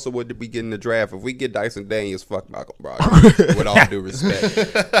guard, and also what did we get in the draft? If we get Dyson Daniels, fuck Malcolm Brogdon. With all due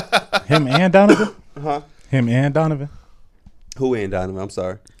respect, Him and Donovan? huh? Him and Donovan? Who ain't Donovan? I'm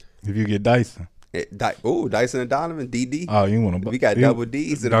sorry. If you get Dyson. Dyson and Donovan, DD. Oh, you want to? We got double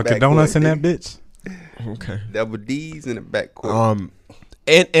D's in the Dunkin' backcourt. Donuts in that bitch? Okay. Double D's in the backcourt.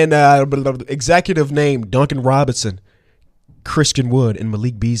 And executive name Duncan Robinson, Christian Wood, and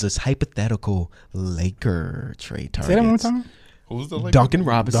Malik Beasley's hypothetical Laker trade targets. Say that one more time. Who's the Lakers? Duncan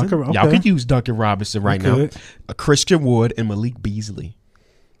Robinson. Duncan, Y'all okay. could use Duncan Robinson right now. could. Christian Wood and Malik Beasley.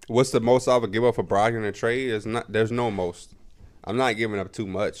 What's the most I would give up for Brogdon in a trade? There's no most. I'm not giving up too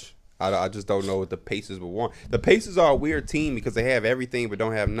much. I just don't know what the Pacers would want. The Pacers are a weird team because they have everything but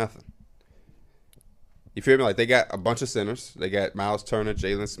don't have nothing. You feel me? Like they got a bunch of centers. They got Miles Turner,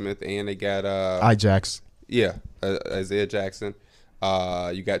 Jalen Smith, and they got Ijax. Isaiah Jackson.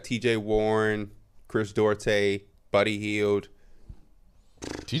 You got T.J. Warren, Chris Duarte, Buddy Hield,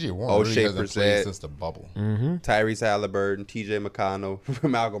 TJ Warren O'Shea really hasn't played Brissett. since the bubble. Tyrese Halliburton, T.J. McConnell,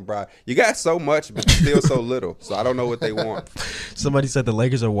 Malcolm Brogdon. You got so much, but still so little. So I don't know what they want. Somebody said the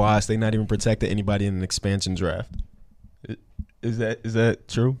Lakers are wise. They not even protected anybody in an expansion draft. Is that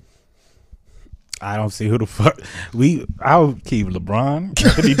true? I don't see who the fuck. I'll keep LeBron,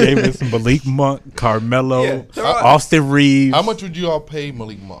 Anthony Davis, Malik Monk, Carmelo, Yeah, they're all- Austin Reeves. How much would you all pay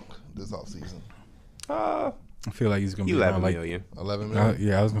Malik Monk this offseason? I feel like he's gonna be around 11 like. million. 11 million?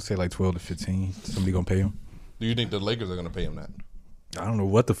 Yeah, I was gonna say like 12 to 15. Somebody gonna pay him. Do you think the Lakers are going to pay him that? I don't know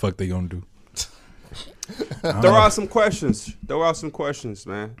what the fuck they gonna do. Throw out some questions.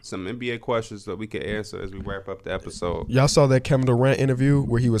 Man. Some NBA questions that we can answer as we wrap up the episode. Y'all saw that Kevin Durant interview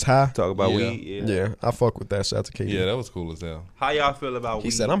where he was high? Talk about Yeah. weed. Yeah, I fuck with that. Shout out to KD. Yeah, that was cool as hell. How y'all feel about weed?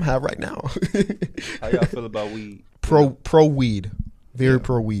 He said, I'm high right now. How y'all feel about weed? pro weed. Very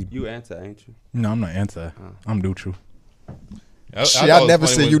pro weed. You anti, ain't you? No, I'm not anti. I'm neutral. Shit, I never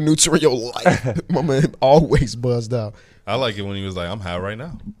said you neutral in your life. My man always buzzed out. I like it when he was like, I'm high right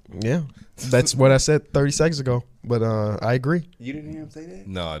now. Yeah, that's what I said 30 seconds ago. But I agree. You didn't hear him say that?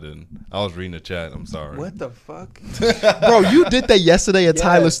 No, I didn't. I was reading the chat. I'm sorry. What the fuck? Bro, you did that yesterday at Yes,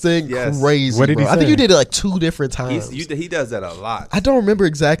 Tyler's thing. yes. Crazy, What did bro. he I think say? you did it like 2 different times. He does that a lot. I don't remember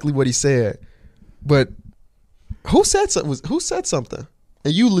exactly what he said, but who said something?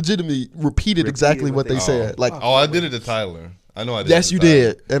 And you legitimately repeated exactly what they said. Like, Oh, I did it to Tyler. I know I did. yes, it you to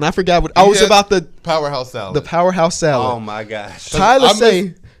Tyler. did. And I forgot what I was Yes. about the Powerhouse salad. powerhouse salad. Oh my gosh. Tyler I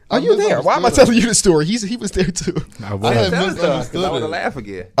say, "Are you there? Why am I misunderstood. telling you the story? He was there too." I I was. had Tell us though, 'cause I misunderstood want to it. laugh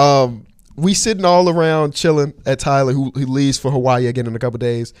again. We sitting all around chilling at Tyler, who leaves for Hawaii again in a couple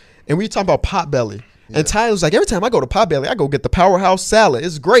days, and we talking about Potbelly. And Tyler's like, every time I go to Potbelly, I go get the powerhouse salad.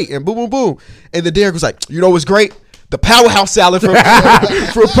 It's great, and boom, boom, boom. And then Derek was like, you know what's great? The powerhouse salad from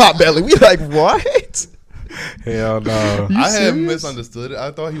from Potbelly. We like, what? Hell no. You I had serious? misunderstood it.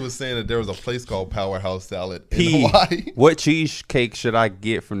 I thought he was saying that there was a place called Powerhouse Salad in P. Hawaii. What cheesecake should I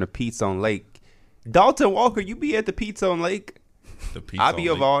get from the Pizza on Lake? Dalton Walker, you be at the Pizza on Lake? The pizza I be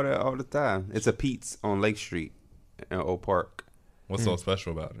on over Lake. all that all the time. It's a Pete's on Lake Street in Oak Park. What's so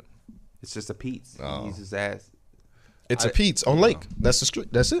special about it? It's just a Pete's. Oh. He's his ass. It's a Pete's on Lake. That's the street.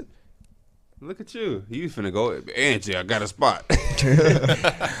 That's it. Look at you. You finna go, Angie, I got a spot.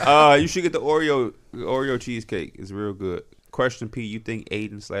 You should get the Oreo cheesecake. It's real good. Question P, you think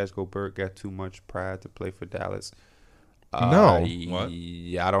Aiden/Gobert got too much pride to play for Dallas? No. What?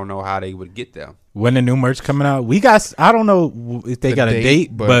 Yeah, I don't know how they would get them. When the new merch coming out, I don't know if they The got a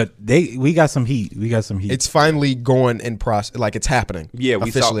date, date, but we got some heat. It's finally going in process. Like it's happening. Yeah, we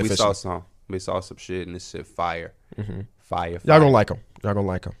saw officially. some. We saw some shit, and this shit fire. Fire. Y'all gonna like them.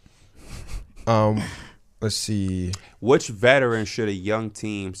 Let's see. Which veteran should a young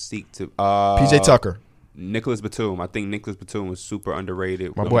team seek to? PJ Tucker, Nicholas Batum. I think Nicholas Batum was super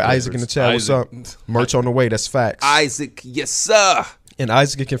underrated. my boy Isaac in the chat. What's up? Merch on the way. That's facts. Isaac, yes sir. And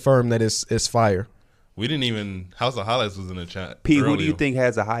Isaac can confirm that it's fire. We didn't even House of Highlights was in the chat. P, who do earlier. you think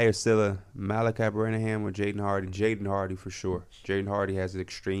has a higher ceiling, Malachi Branham or Jaden Hardy? Jaden Hardy for sure. Jaden Hardy has an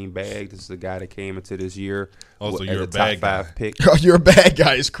extreme bag. This is the guy that came into this year. Oh, so as you're a top bad guy. 5 pick. Oh, you're a bad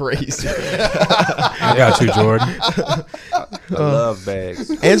guy. It's crazy. I got you, Jordan. I love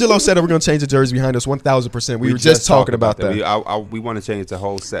bags. Angelo said that we're gonna change the jersey behind us 1,000%. We were just talking about that. We want to change the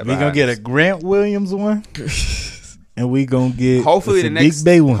whole set. We gonna get a Grant Williams one, and we gonna get Hopefully the next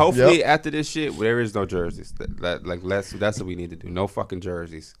Bay one. Hopefully after this shit, there is no jerseys. That's what we need to do. No fucking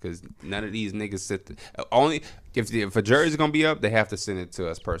jerseys, because none of these niggas only if a jersey's gonna be up, they have to send it to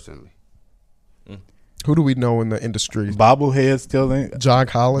us personally. Who do we know in the industry? Bobblehead still in. John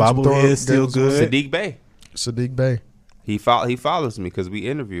Collins. Bobblehead still good. Sadiq Bey. Bey. He follows me because we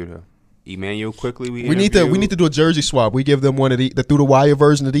interviewed him. Emmanuel Quickly. We need to do a jersey swap. We give them one of the through the wire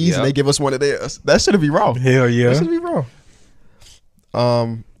version of these, and they give us one of theirs. That shouldn't be wrong. Hell yeah. That shouldn't be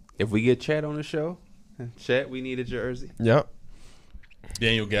wrong. If we get Chet on the show, Chet, we need a jersey. Yep.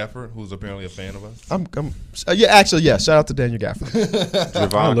 Daniel Gafford, who's apparently a fan of us. Shout out to Daniel Gafford.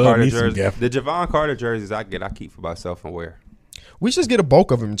 Javon Carter jerseys. The Javon Carter jerseys I keep for myself and wear. We should just get a bulk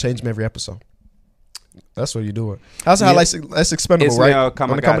of them and change them every episode. That's what you do. How's the highlights? That's expendable, It's right? now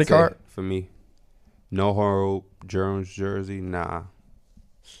On the company card. for me. No Hope Jones jersey, nah.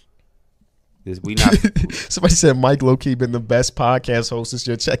 We not. Somebody said Mike low-key been the best podcast host this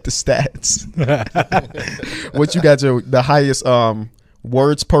year. Check the stats. What you got, the highest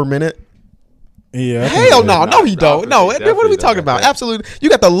words per minute? Yeah. Hell no, he don't. No, what are we talking about? Absolutely. You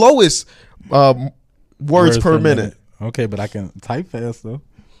got the lowest words per minute. Okay, but I can type fast though.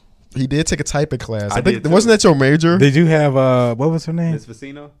 He did take a typing class. I did too. Wasn't that your major? Did you have what was her name? Miss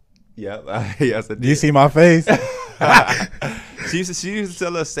Vecino? Yeah. Yes, I did. Do you see my face? She used to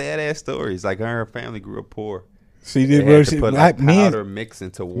tell us sad ass stories. Like her family grew up poor. She did. They had to put powder mix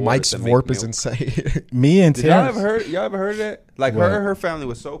into water. Mike's to make Vorp is milk. insane. Me and Did y'all Terrence. ever heard of that? Like What? her family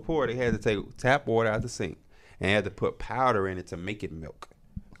was so poor they had to take tap water out the sink and had to put powder in it to make it milk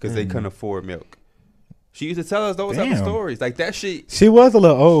because they couldn't afford milk. She used to tell us those type of Damn. stories. Like that shit. She was a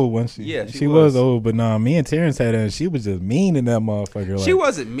little old when she. Yeah, she was old, but nah, me and Terrence had her. And she was just mean in that motherfucker. Like, She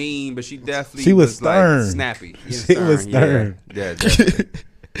wasn't mean, but she definitely She was stern. like snappy. She was stern. Yeah, definitely.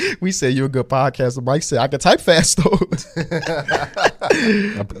 We said you're a good podcaster. Mike said I can type fast though.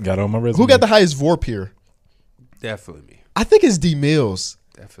 I got on my resume. Who got the highest Vorp here? Definitely me. I think it's D Mills.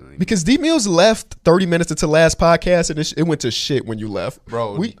 Definitely me. Because D Mills left 30 minutes into last podcast and it went to shit when you left.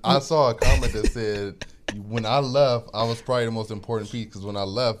 Bro, I saw a comment that said, when I left, I was probably the most important piece because when I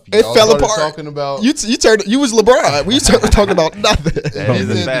left, It y'all fell started apart. talking about. You turned. You was LeBron. We started talking about nothing. That is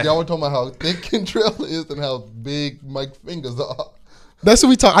a Said, fact. y'all were talking about how thick Kentrell is and how big Mike's fingers are. That's what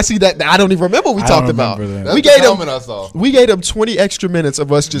we talked. I see that. I don't even remember what we I talked don't about. remember that. That's We the gave comment him. I saw. We gave him 20 extra minutes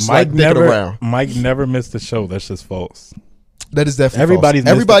of us just like dicking around. Mike never missed a show. That's just false. That is definitely Everybody's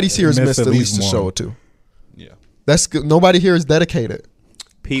false. Everybody's here has missed missed at at least a least show one. or two. Yeah. That's good. Nobody here is dedicated.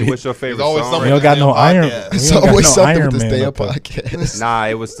 P, what's your favorite always song? something We don't got no Damn iron. podcast. We It's don't got always no something Iron with this Man damn up there. podcast. Nah,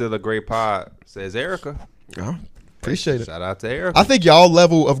 it was still a great pod. Says Erica. Oh, appreciate it. Shout out to Erica. I think y'all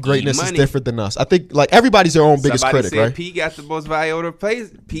level of greatness is money. different than us. I think like everybody's their own biggest Somebody critic, said right? P got the most valuable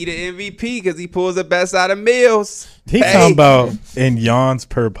plays. P the MVP because he pulls the best out of Mills. He talking about in yawns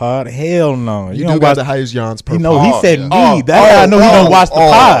per pod. Hell no. You don't do got watch. the highest yawns per You know, pod. he said yeah. me. That's how I know he don't watch the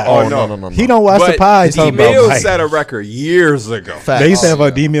pod. Oh, no. no. He don't watch the pod. He's D talking about Mills Mike. set a record years ago. Facts. They used to have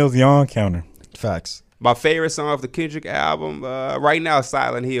a D Mills yawn counter. Facts. My favorite song off the Kendrick album right now is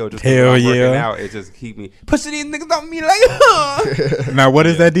Silent Hill. Just Hell when I'm working yeah. out, it just keep me pushing these niggas on me like, huh. Now, what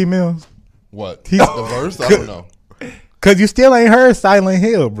is that, D Mills? What? He's- The verse? I don't know. Because you still ain't heard Silent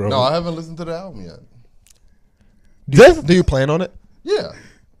Hill, bro. No, I haven't listened to the album yet. Do you plan on it Yeah.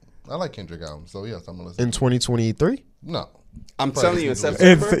 I like Kendrick album, so yes, I'm going to listen. in 2023? No. I'm telling you, in It's-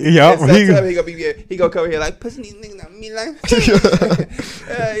 September, yeah, in September, he gonna come here like pussy these niggas on me like.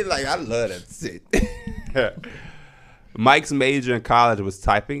 He's like, I love that shit. Mike's major in college was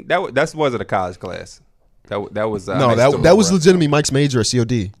typing. That wasn't a college class. That was No, that was legitimately Mike's major at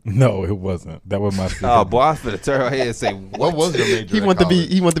COD. No, it wasn't. That was my. Oh boy, I was finna turn around here and say, What was your major? He wanted to be a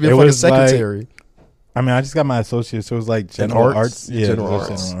It fucking was like- secretary. I mean, I just got my associate, so it was like In general arts? Yeah, General it was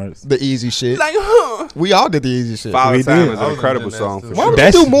arts. general arts. The easy shit. like, huh? We all did the easy shit. Father We Time did. is I an was incredible in that song too. for Why sure. would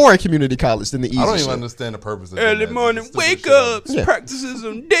That's- you do more in community college than the easy I don't shit? even understand the purpose of Early that. morning Stupid wake shit. ups, Yeah. practices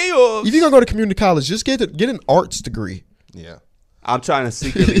on day offs. If you're gonna go to community college, just get an arts degree. Yeah. I'm trying to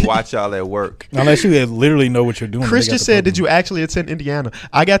secretly watch y'all at work. Unless you literally know what you're doing. Chris they got just the said, "Did program. you actually attend Indiana?"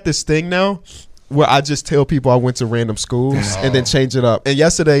 I got this thing now where I just tell people I went to random schools and then change it up. And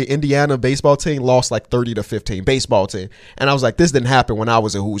yesterday, Indiana baseball team lost like 30-15. Baseball team, and I was like, "This didn't happen when I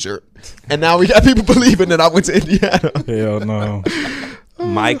was a Hoosier." And now we got people believing that I went to Indiana. Hell no.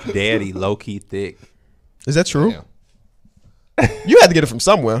 Mike Daddy, low key thick. Is that true? Damn. You had to get it from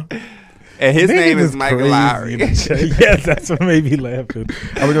somewhere. And his Niggas name is Mike crazy. Lowry. Yeah, that's what made me laughing.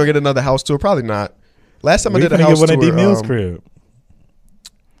 Are we gonna get another house tour? Probably not. Last time I We did a finna house get one tour, at D Mills' crib.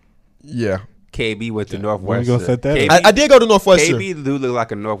 yeah, KB went to When Northwestern. we gonna set that KB, up? I did go to Northwestern. KB do look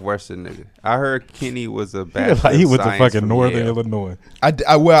like a Northwestern nigga. I heard Kenny was a He bad. look like he went to fucking Northern Illinois.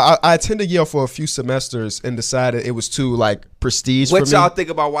 I attended Yale for a few semesters and decided it was too like prestige What for y'all me. think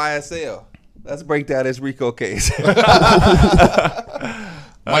about YSL? Let's break down this Rico case.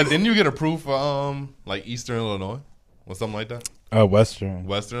 Mike, didn't you get approved for like Eastern Illinois or something like that? Western.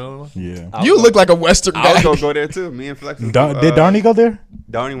 Western Illinois? Yeah. You look like a Western I was guy. gonna go there too. Me and Flex. Did Darnie go there?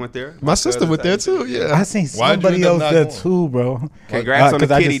 Darnie went there. My sister went there too. I Yeah. seen Why'd you somebody end up else not there going? too, bro. Congrats on the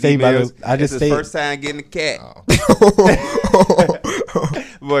 'cause I kitty, just stayed by D-Mills. the. I just It's his stayed. first time getting a cat.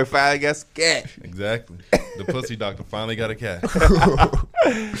 Oh, Boy, finally got a cat. exactly. The pussy doctor finally got a cat.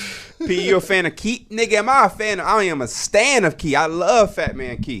 P, you a fan of Key? Nigga, am I a fan of, I am a stan of Key. I love Fat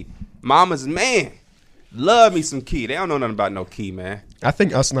Man Key. Mama's man. Love me some Key. They don't know nothing about no Key, man. I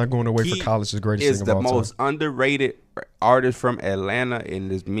think us not going away Key for college is the greatest is thing the of all most time. underrated artist from Atlanta,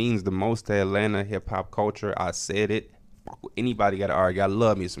 and this means the most to Atlanta hip hop culture. I said it. Fuck with anybody got to argue. I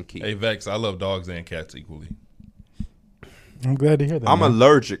love me some Key. Hey, Vex, I love dogs and cats equally. I'm glad to hear that. I'm man.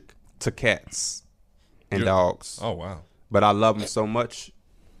 allergic to cats and You're- dogs, Oh, wow. but I love them so much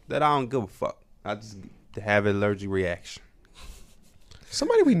that I don't give a fuck. I just have an allergic reaction.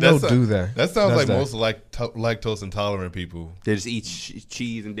 Somebody we know That's do that. That sounds Does like that. most lactose intolerant people. They just eat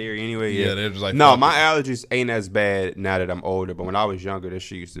cheese and dairy anyway. Yeah, they're just like, no, fuck my it. allergies ain't as bad now that I'm older. But when I was younger, this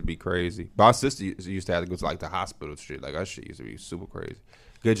shit used to be crazy. My sister used to have to go to like the hospital shit. Like that shit used to be super crazy.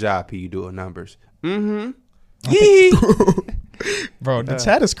 Good job, P. You doing numbers. Mm-hmm. Yee. Bro, the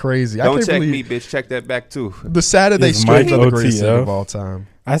chat is crazy. I Don't can't check believe me, bitch. Check that back too. the Saturday Is streams Mike are the greatest thing OTF? of all time.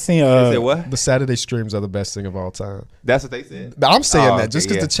 I seen. Say what? The Saturday streams are the best thing of all time. That's what they said. But I'm saying Oh, that just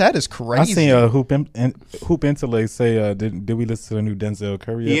okay, because yeah. the chat is crazy. I seen Hoop Intellect say. Did we listen to the new Denzel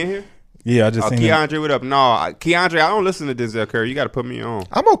Curry? He yet? in here? Yeah, I just Oh, seen him. Keandre, what up? No, Keandre, I don't listen to Denzel Curry. You got to put me on.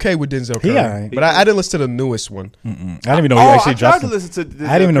 I'm okay with Denzel Curry, alright. but I didn't listen to the newest one. I didn't even know he actually I dropped. tried to Some, listen to Denzel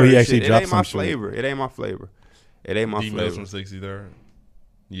I didn't even know he Curry actually shit. dropped It ain't my some shit. flavor. It ain't my flavor. It ain't my D-Mills flavor. from 63rd.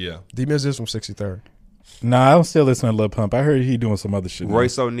 Yeah. D-Mills is from 63rd. Nah, I'm still listening to Lil Pump. I heard he doing some other shit. now.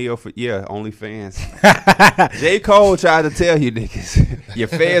 Royce O'Neal for OnlyFans. J. Cole tried to tell you niggas, your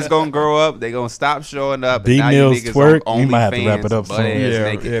fans gonna grow up, they gonna stop showing up. and now you D-Mills niggas twerk, on we might have to wrap OnlyFans, it up butt soon. ass Yeah,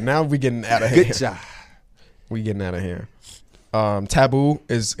 naked. yeah. Now we getting out of here. Good job. We getting out of here. Taboo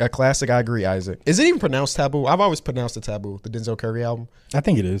is a classic. I agree, Isaac. Is it even pronounced Taboo? I've always pronounced it Taboo. The Denzel Curry album. I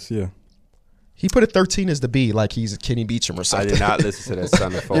think it is. Yeah. He put it 13 as the B, like he's Kenny Beecham or I something. did not listen to that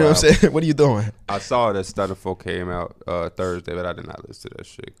Stunner 4 You know what I'm album. saying? What are you doing? I saw that Stunner 4 came out Thursday, but I did not listen to that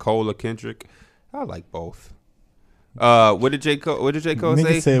shit. Cole or Kendrick? I like both. What did J. Cole Nigga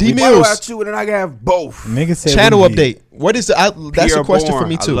say? said D we- Mills. Why do I chew it and I can have both? Nigga said Channel we- update. What is the? That's Pierre a question Bourne. for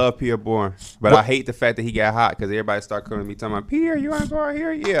me too. I love Pierre Bourne, but What- I hate the fact that he got hot because everybody start calling me talking about Pierre. You want to go out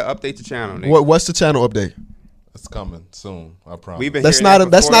here? Yeah, update the channel. Nigga. What's the channel update? It's coming soon. I promise. We've been That's hearing not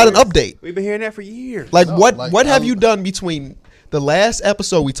that that's for not an 4 years. update. We've been hearing that for years. Like No, what like, what have I- you done between the last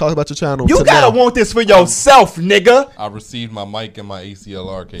episode we talked about your channel? You to gotta now? want this for yourself, nigga. I received my mic and my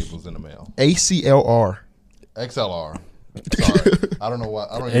ACLR cables in the mail. ACLR. XLR. Sorry. I don't know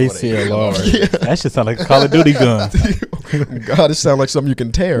what. I don't even know what ACLR. ACLR is. That should sound like a Call of Duty gun. God, it sounds like something you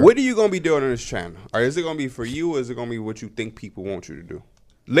can tear. What are you gonna be doing on this channel? Or is it gonna be for you, or is it gonna be what you think people want you to do?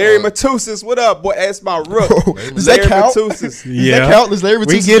 Larry Matusis, what up, boy? That's my rook. Does that Larry count? Matusis. Does that count? Does Larry We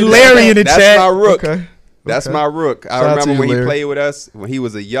Matusis get do that? Larry in the That's chat. my rook. Okay. That's Okay. my rook. I Shout out to remember you, when he Larry. played with us when he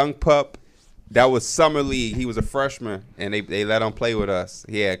was a young pup. That was summer league. He was a freshman, and they let him play with us.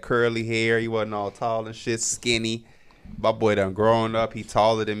 He had curly hair. He wasn't all tall and shit, skinny. My boy done grown up. He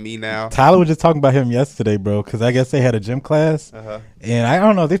taller than me now. Tyler was just talking about him yesterday, bro, because I guess they had a gym class. And I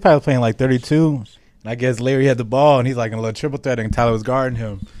don't know, they probably playing like 32. And I guess Larry had the ball, and he's like in a little triple threat, and Tyler was guarding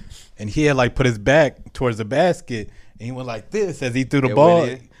him. And he had like put his back towards the basket, and he went like this as he threw the ball.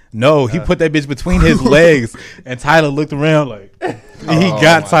 No, he put that bitch between his legs, and Tyler looked around like he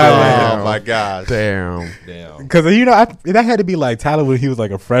got Tyler. Oh my God, Damn. Because that had to be like Tyler when he was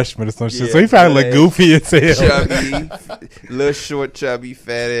like a freshman or some shit. So he probably looked goofy as hell. Chubby, little short, chubby,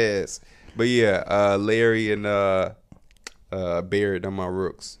 fat ass. But yeah, Larry and Barrett are my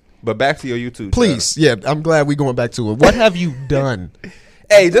rooks. But back to your YouTube. Please, yeah, I'm glad we going back to it. What have you done?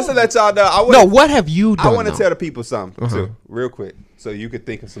 Hey, just to let y'all know, what have you done? I want to tell the people something too, real quick, so you could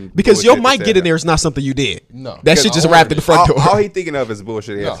think of some. Because your mic get in there is not something you did. No, that shit just wrapped in the front door. All he thinking of is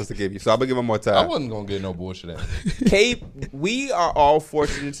bullshit answers to give you. So I'm gonna give him more time. I wasn't gonna get no bullshit answer. We are all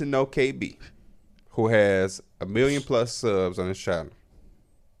fortunate to know KB, who has 1 million plus subs on his channel,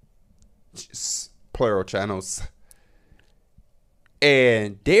 plural channels.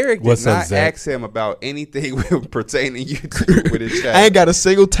 And Derek did not ask him about anything pertaining to YouTube with his chat. I ain't got a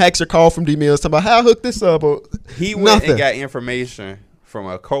single text or call from D Mills talking about how I hooked this up. Or he went and got information from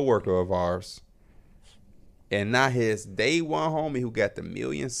a coworker of ours, and not his day one homie who got the 1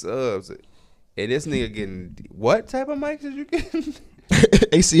 million subs. And this nigga getting what type of mics did you get?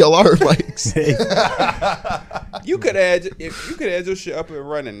 ACLR mics. You could add your shit up and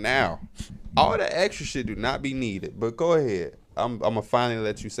running now. All the extra shit do not be needed. But go ahead. I'm gonna finally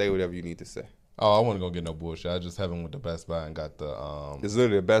let you say whatever you need to say. Oh, I wasn't gonna get no bullshit. I just haven't went to Best Buy and got the It's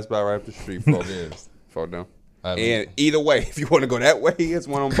literally the Best Buy right up the street for them. I And either way, if you want to go that way, it's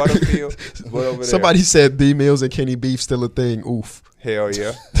one on Butterfield. One over there. Somebody said D Mills and Kenny Beef still a thing. Oof. Hell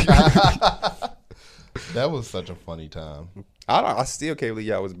yeah. That was such a funny time. I still can't believe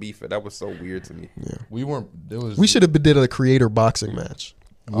y'all was beefing. That was so weird to me. Yeah. We weren't. We should have did a creator boxing match.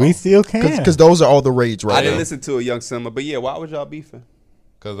 We still can. Because those are all the rage right now. I didn't listen to a Young Simba, but yeah, why was y'all beefing?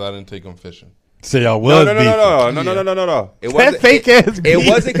 Because I didn't take them fishing. So y'all was No. It wasn't fake ass beef. It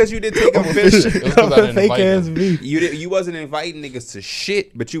wasn't because you didn't take them fishing. It was 'cause I didn't Fake invite ass them. beef. You wasn't inviting niggas to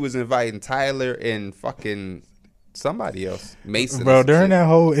shit, but you was inviting Tyler and fucking somebody else, Mason. Bro, during that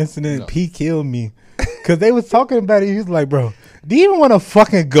whole incident, P killed me. Because they was talking about it. He was like, bro, do you even want to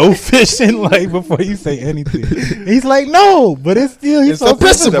fucking go fishing like before you say anything? He's like, no, but it's still he's so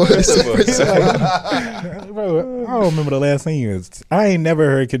principle. Bro, I don't remember the last thing he was. I ain't never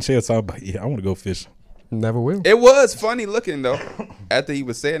heard Kinchell talk about, I want to go fishing. Never will. It was funny looking though. After he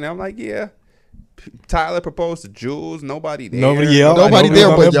was saying that, I'm like, yeah. Tyler proposed to Jules. Nobody there. Nobody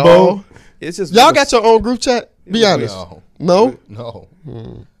there but y'all. It's just y'all got your own group chat. Be honest. No.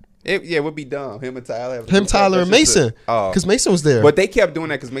 It would be dumb. Him and Tyler. Tyler, and Mason. Because Mason was there. But they kept doing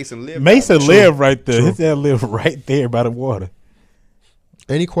that because Mason lived. Mason lived right there. His dad lived right there by the water.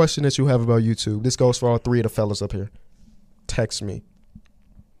 Any question that you have about YouTube, this goes for all three of the fellas up here. Text me.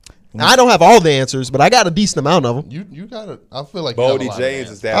 Now, I don't have all the answers, but I got a decent amount of them. You got it. I feel like Boldy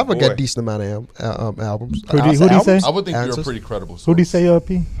James is that I've boy. got a decent amount of albums. Who do you say? I would think you're a pretty credible source. Who do you say,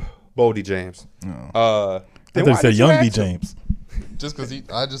 P? Boldy James. I Then thought why you said did you Young B. ask him? James. Just because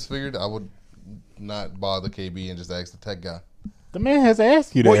I just figured I would not bother KB and just ask the tech guy. The man has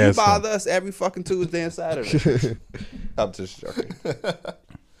asked you to Well, you ask him. bother us every fucking Tuesday and Saturday. I'm just joking.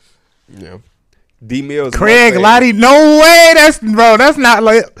 Yeah. D Mills. Craig Lottie, no way. That's not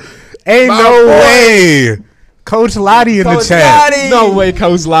like, ain't no way. Coach Lottie in the chat. Lottie. No way,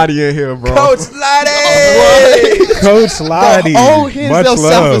 Coach Lottie in here, bro. Coach Lottie. Coach Lottie. Oh, Much his self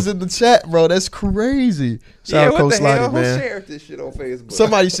love. is in the chat, bro. That's crazy. Shout out what Coach the hell? Lottie, man. Who shared this shit on Facebook?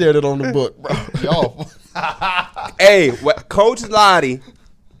 Somebody shared it on the book, bro. Y'all. Hey, Coach Lottie,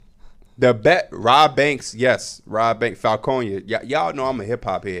 the Rob Banks, yes, Rob Banks, Falconia. Y'all know I'm a hip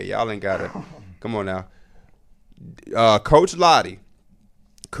hop head. Y'all ain't gotta. Come on now. Coach Lottie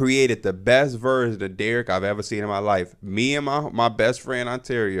created the best version of Derek I've ever seen in my life. Me and my best friend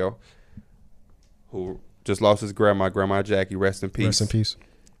Ontario, who just lost his Grandma Jackie. Rest in peace. Rest in peace.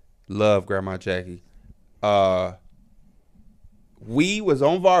 Love Grandma Jackie. We was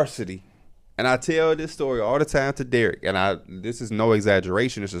on varsity, and I tell this story all the time to Derek, and this is no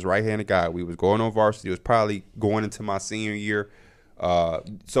exaggeration. This is right-handed guy. We was going on varsity. It was probably going into my senior year.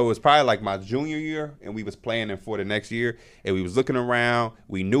 So it was probably like my junior year, and we was planning for the next year, and we was looking around.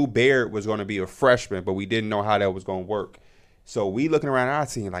 We knew Barrett was going to be a freshman, but we didn't know how that was going to work. So we looking around our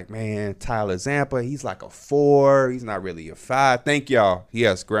team like, man, Tyler Zampa, he's like a 4. He's not really a 5. Thank y'all.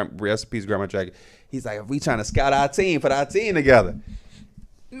 Yes, recipes, Grandma Jackie. He's like, we trying to scout our team, put our team together.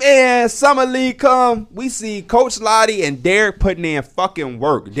 Man, summer league come. We see Coach Lottie and Derek putting in fucking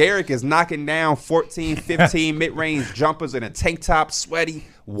work. Derek is knocking down 14, 15 mid-range jumpers in a tank top, sweaty,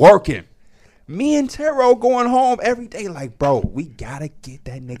 working. Me and Taro going home every day like, bro, we gotta get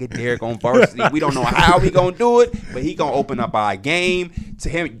that nigga Derek on varsity. We don't know how we gonna do it, but he gonna open up our game. To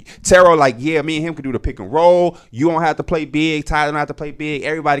him, Taro like, yeah, me and him can do the pick and roll. You don't have to play big. Tyler don't have to play big.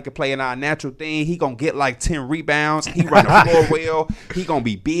 Everybody can play in our natural thing. He gonna get like 10 rebounds. He run the floor well. He gonna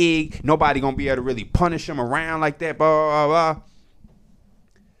be big. Nobody gonna be able to really punish him around like that. Blah, blah, blah.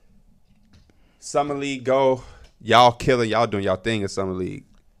 Summer league go. Y'all killing. Y'all doing y'all thing in summer league.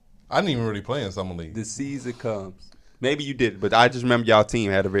 I didn't even really play in summer league. The season comes. Maybe you did, but I just remember y'all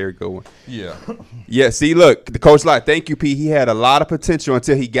team had a very good one. Yeah. Yeah, see, look, the coach like, thank you, P. He had a lot of potential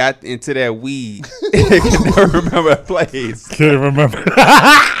until he got into that weed. He can never remember plays. Can't remember.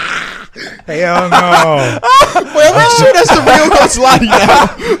 Hell no. Well, make sure that's the real Coach Lottie now.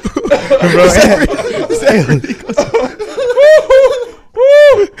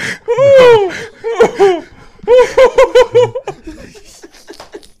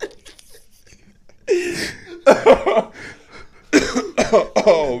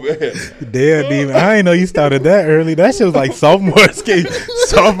 Oh man, Damn, even I didn't know you started that early. That shit was like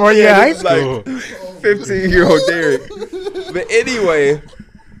sophomore year of high school. like 15-year-old Derek. But anyway,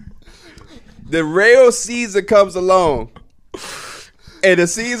 the real season comes along, and the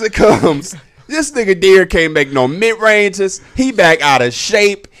season comes. This nigga Derek can't make no mid ranges. He back out of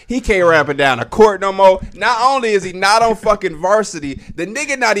shape. He can't rap it down the court no more. Not only is he not on fucking varsity, the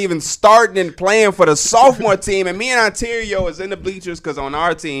nigga not even starting and playing for the sophomore team. And me and Ontario is in the bleachers because on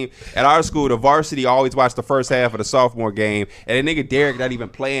our team, at our school, the varsity always watch the first half of the sophomore game. And the nigga Derek not even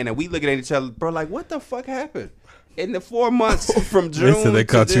playing. And we looking at each other, bro, like, what the fuck happened? In the 4 months from June They said they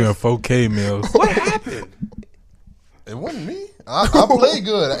caught you in 4K meals. What happened? It wasn't me. I played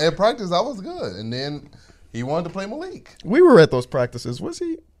good. At practice, I was good. And then he wanted to play Malik. We were at those practices. Was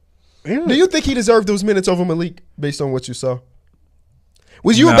he? Yeah. Do you think he deserved those minutes over Malik based on what you saw?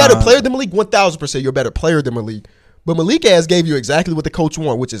 Was you a better player than Malik? 1,000% you're a better player than Malik. But Malik ass gave you exactly what the coach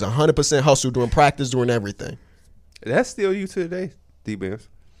wanted, which is 100% hustle during practice, doing everything. That's still you to today, D-Bears.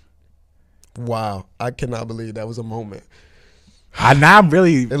 Wow. I cannot believe that was a moment. I'm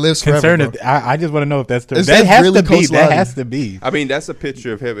really It lives concerned. forever, I just want to know if that's true. Is That that has really to be. Coach That Lottie? has to be. I mean, that's a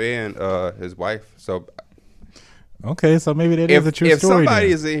picture of him and his wife. So Okay, so maybe that is a true if story. somebody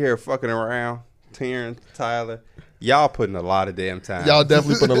then. is in here fucking around, Terrence, Tyler, y'all putting a lot of damn time. Y'all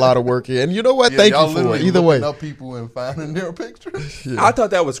definitely put a lot of work in. And you know what? Yeah, Thank y'all you for it. literally Either way. looking up people and finding their pictures. Yeah. I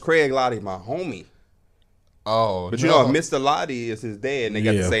thought that was Craig Lottie, my homie. Oh, But you know, Mr. Lottie is his dad, and they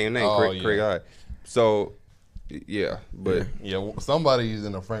got the Yeah. same name, Oh, Craig yeah. Lottie. So, yeah, but Yeah, somebody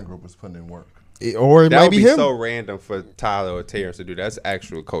in a friend group is putting in work. Or it that might would be be him. so random for Tyler or Terrence to do. That's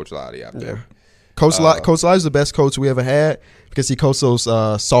actual Coach Lottie out there. Coach Lottie's the best coach we ever had because he coached those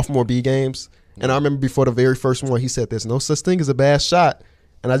sophomore B games. And I remember before the very first one, he said, "There's no such thing as a bad shot."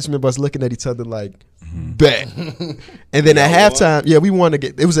 And I just remember us looking at each other like, bet. And then at halftime, we won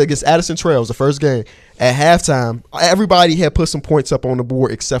again. It was against Addison Trails, the first game. At halftime, everybody had put some points up on the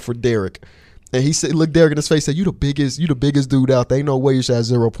board except for Derek. And he said, looked Derek in his face, said, "You the biggest dude out there. Ain't no way you should have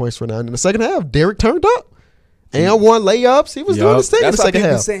 0 points for now." And in the second half, Derek turned up. And won layups. He was doing his thing in the That's why second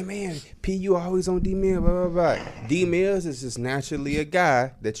people half. say, man, P, you always on D Mills, blah, blah, blah. D Mills is just naturally a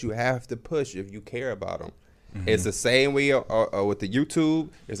guy that you have to push if you care about him. Mm-hmm. It's the same way with the YouTube.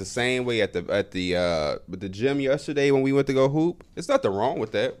 It's the same way at the gym yesterday when we went to go hoop. There's nothing wrong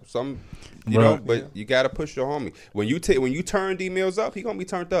with that. But you gotta push your homie. When you turn D Mills up, he gonna be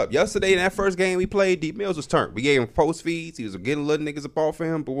turned up. Yesterday in that first game we played, D Mills was turned. We gave him post feeds. He was getting little niggas up off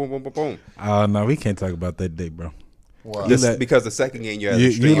him. Boom, boom, boom, boom. Oh no, we can't talk about that day, bro. Wow. Because the second game you had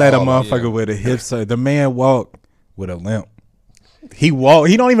You let a Oh, motherfucker yeah. with a hip. The man walk with a limp. He walked.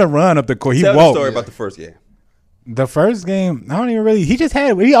 He don't even run up the court. He Tell the walked. story about the first game. The first game, I don't even really. He just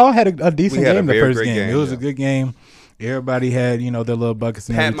had. We all had a decent We had a game. The very first great game. game, It was yeah. a good game. Everybody had their little buckets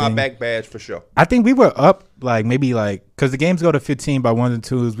and Pat my everything. back badge for sure. I think we were up because the games go to 15 by 1s and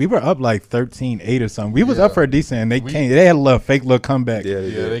 2s. We were up like 13-8 or something. We was up for a decent, and they had a fake little comeback. Yeah,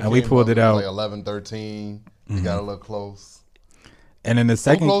 They And we came pulled up it out. like 11-13. It got a little close. And then the Who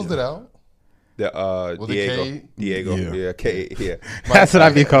second, closed it out? The Was it Cade? Diego, Yeah. Cade, yeah. that's what I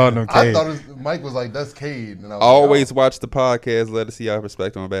be calling them. I Cade. thought Mike was like, "That's Cade." And I was Always watch the podcast. Let us see our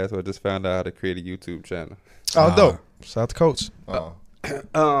perspective on basketball. Just found out how to create a YouTube channel. Oh, dope. Shout out to Coach. like,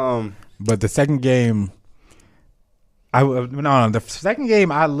 "Oh, But the second game, the second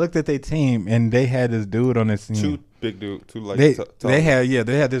game I looked at their team and they had this dude on this team. Two big dude, two like They tall.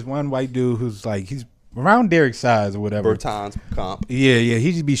 had this one white dude who's like he's around Derek's size or whatever. Bertans comp. Yeah,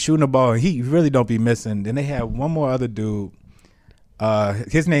 he just be shooting the ball. And he really don't be missing. Then they have one more other dude.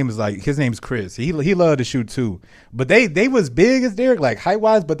 His name's Chris. He loved to shoot too. But they was big as Derek, like height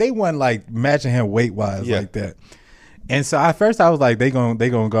wise, but they wasn't like matching him weight wise like that. And so at first I was like, they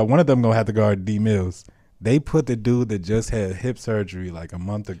gonna go. One of them gonna have to guard D Mills. They put the dude that just had hip surgery like a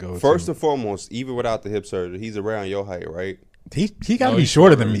month ago. First and foremost, even without the hip surgery, he's around your height, right? He got to be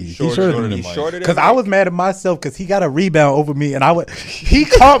shorter than me. He's shorter than me. Because I was mad at myself because he got a rebound over me and he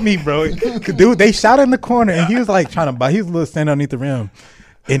caught me, bro. Dude, they shot in the corner and he was like trying to buy. He was a little standing underneath the rim.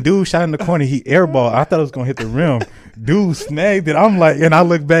 And dude shot in the corner. He airballed. I thought it was going to hit the rim. Dude snagged it. I'm like, and I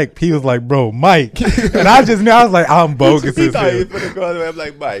look back. He was like, bro, Mike. And I just knew, I was like, I'm bogus. He thought he put the corner. I'm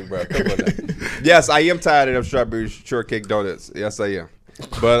like, Mike, bro. Come on now. Yes, I am tired of them strawberry shortcake donuts. Yes, I am.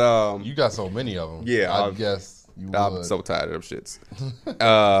 But you got so many of them. Yeah, I guess. I'm so tired of them shits.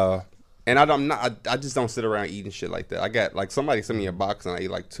 And I just don't sit around eating shit like that. I got like somebody sent me a box and I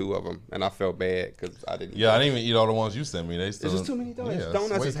ate like 2 of them and I felt bad because I didn't. Yeah, I didn't even eat all the ones you sent me. They still. There's just too many donuts. Yeah,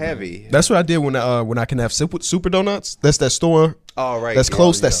 Donuts is heavy. That's what I did when I can have super donuts. That's that store. Oh right. That's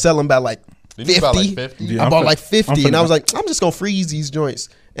close. That's selling by like 50. Like 50? Yeah, I bought like 50, and I was like, I'm just gonna freeze these joints.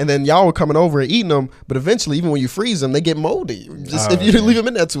 And then y'all were coming over and eating them, but eventually, even when you freeze them, they get moldy. Just if you leave them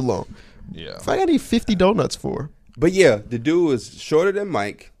in there too long. Yeah. So I gotta eat 50 donuts for. But yeah, the dude is shorter than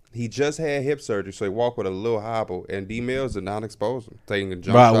Mike. He just had hip surgery, so he walked with a little hobble. And D Mills did not expose him, taking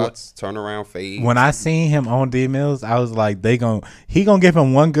jump shots, turn around, fade. When I seen him on D Mills, I was like, he gonna give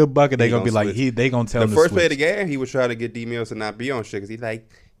him one good bucket. They gonna be like, they gonna tell him the first play of the game. He was trying to get D Mills to not be on shit because he's like,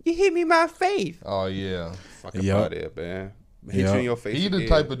 you hit me in my face. Oh yeah, fucking about it, man. Hit you in your face. He the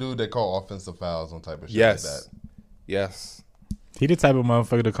type of dude that call offensive fouls on type of shit like that. Yes. He the type of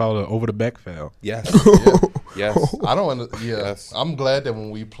motherfucker to call an over the back foul. Yes. Yeah. Yes. I don't. Yeah. Yes. I'm glad that when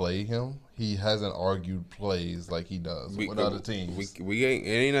we play him, he hasn't argued plays like he does with other teams. We ain't. It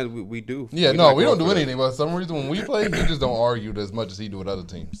ain't nothing we do. Yeah. No, we don't do anything. But for some reason, when we play, he just don't argue as much as he do with other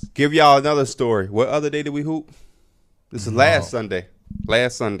teams. Give y'all another story. What other day did we hoop? This is last Sunday.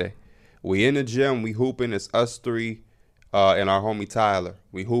 Last Sunday, we in the gym. We hooping. It's us 3, and our homie Tyler.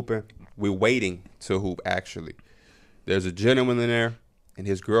 We hooping. We waiting to hoop. Actually. There's a gentleman in there, and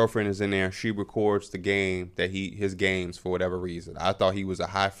his girlfriend is in there. She records the game his games for whatever reason. I thought he was a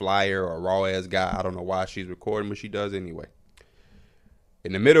high flyer or a raw ass guy. I don't know why she's recording, but she does anyway.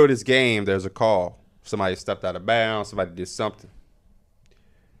 In the middle of this game, there's a call. Somebody stepped out of bounds. Somebody did something.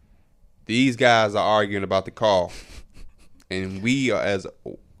 These guys are arguing about the call, and we are, as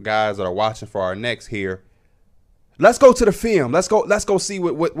guys that are watching for our necks here, let's go to the film. Let's go see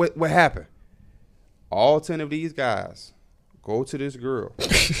what happened. All 10 of these guys go to this girl,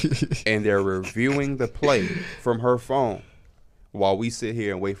 and they're reviewing the play from her phone while we sit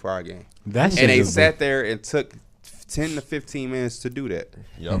here and wait for our game. And they sat there and took 10 to 15 minutes to do that.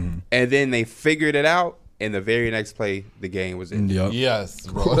 Yep. Mm-hmm. And then they figured it out, and the very next play, the game was in. Yep. Yes,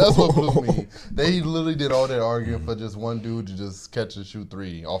 bro. That's what blew me. They literally did all that arguing for just one dude to just catch and shoot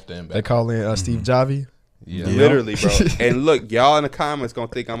 3 off the impact. They call in Steve Javi. Yeah. Literally, bro. And look, y'all in the comments gonna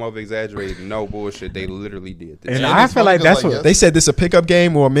think I'm over exaggerating. No bullshit. They literally did this. And I feel like that's what they said. This a pickup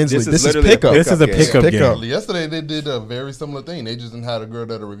game or a men's league? This is pickup. This is a pickup game. Yesterday they did a very similar thing. They just didn't have a girl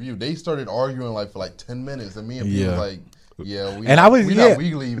that a review. They started arguing like for like 10 minutes, and me and P was like, "Yeah, we." And I was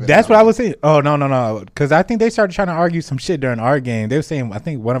That's what I was saying. Oh no, because I think they started trying to argue some shit during our game. They were saying I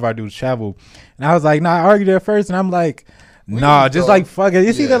think one of our dudes traveled, and I was like, "Nah, I argued there first," and I'm like, "Nah, just like fuck it."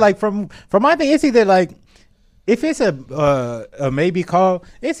 It's either like from my thing. It's either like. If it's a maybe call,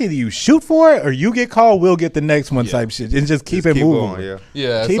 it's either you shoot for it or you get called, we'll get the next one type shit. And just keep it moving.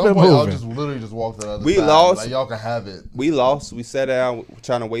 Yeah, keep it moving. I'll just literally just walk to the other side. Lost. Like, y'all can have it. We lost. We sat down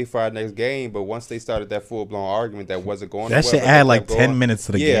trying to wait for our next game, but once they started that full-blown argument that wasn't going that shit add like 10 minutes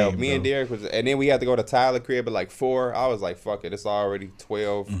to the game. Yeah, me and Derek was, and then we had to go to Tyler crib at like 4. I was like, fuck it. It's already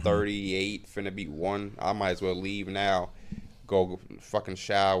 12:38, finna be 1. I might as well leave now. Go fucking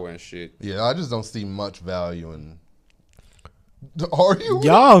shower and shit. Yeah, I just don't see much value in. Are you?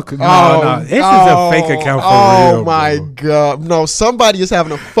 Y'all, no. This is a fake account for real. Oh my god, no! Somebody is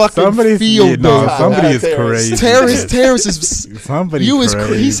having a fucking field day. Somebody is crazy. Terrence is. Somebody.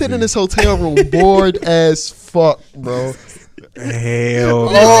 He's sitting in his hotel room, bored as fuck, bro. Hell.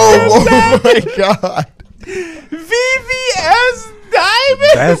 Oh my god. VVS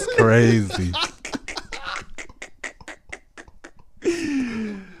Diamond. That's crazy.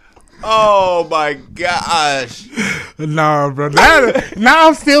 Oh my gosh! Nah, bro. Now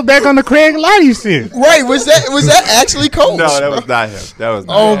I'm still back on the Craig Lighty shit. Right? Was that actually Coach? No, that was not him. That was.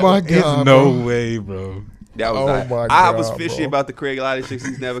 Not oh him. my god! No way, bro. That was Oh I. my I was God, fishy bro. about the Craig Lottie chicks.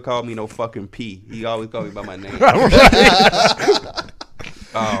 He's never called me no fucking P. He always called me by my name.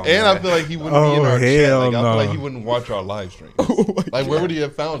 Oh, And man. I feel like he wouldn't be in Oh, our chat. hell Like, I feel no. like he wouldn't watch our live stream. Like, where would he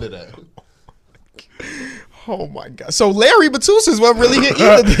have found it at? Oh my God! So Larry Batusis wasn't really hit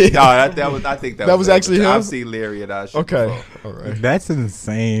either. Then. No, that was. I think That was actually him? I've seen Larry and I. Okay, Before. all right. That's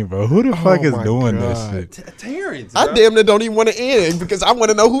insane, bro. Who the fuck is my doing God. that shit? Terrence. I bro. damn near don't even want to end because I want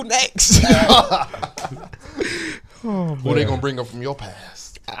to know who next. Oh, Who they gonna bring up from your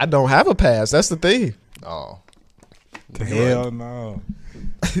past? I don't have a pass. That's the thing. Oh, Hell no.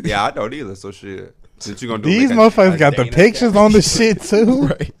 Yeah, I don't either. So shit. Since you gonna do These like motherfuckers a got the Dana pictures on the shit too.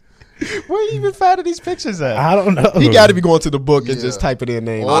 Right. Where you even finding these pictures at? I don't know. He got to be going to the book and Yeah. just typing in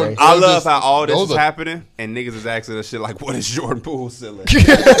name. Or- right? I Those love is- how all this those is are- happening and niggas is asking us shit like, what is Jordan Poole selling?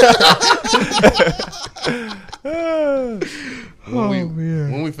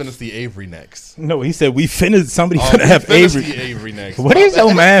 when we finish the Avery next. No, he said we finished. Somebody Oh, finna we have finish Avery. the Avery next. What is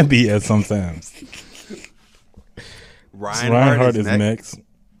your man be at sometimes? Ryan Hart is next.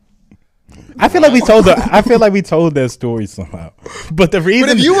 I feel like we told that story somehow. But the reason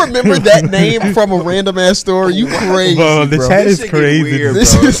But if you remember that name from a random ass story, you crazy, bro, the bro. chat This is shit get crazy. weird,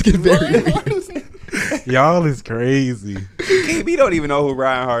 This bro. is getting very weird. Y'all is crazy. KB don't even know who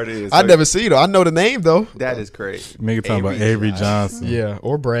Ryan Hart is. I so never see it. I know the name though. That is crazy. Nigga talking about Avery Johnson. Yeah,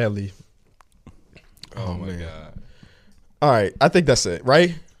 or Bradley. Oh my god. All right, I think that's it.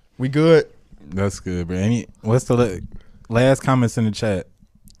 Right? We good? That's good, bro. What's the last comments in the chat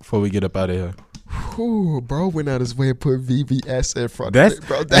before we get up out of here? Ooh, bro went out his way and put VVS in front That's of it,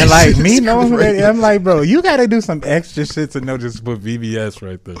 bro. and like me shit's knowing who that crazy. is, I'm like, bro, you gotta do some extra shit to know just put VVS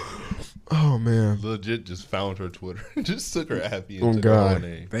right there. Oh man. Legit just found her Twitter. Just took her happy Oh, into God. her own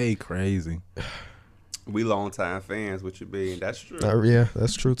name. They crazy. We long time fans, what you mean? That's true. Yeah,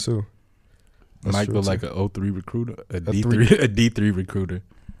 that's true too. That's Mike true, look too. like a 03 recruiter, a three- D3, a D3 recruiter.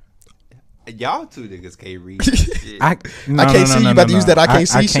 Y'all two niggas can't read shit. I can't see. You about to use that I can't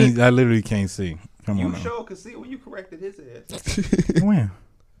see shit? I literally can't see. Come You on. now. sure could see when you corrected his ass. When?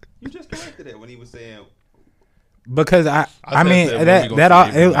 You just corrected it when he was saying, Because I I mean said when we that gonna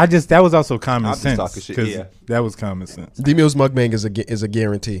that see Avery. I just that was also common I'm just sense. talking shit, 'cause yeah. that was common sense. D-Mills mukbang is a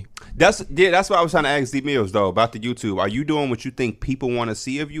guarantee. that's what I was trying to ask D Mills though about the YouTube. Are you doing what you think people want to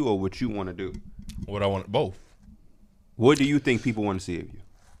see of you or what you want to do? What I want, both. What do you think people want to see of you?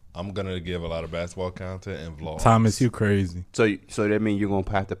 I'm gonna give a lot of basketball content and vlogs. Thomas, you crazy. So that means you're gonna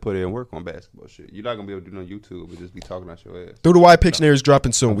have to put in work on basketball shit. You're not gonna be able to do no YouTube, but just be talking out your ass. Through the Wire Pictionary is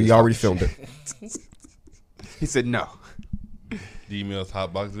dropping soon. We already filmed it. He said no. D Mills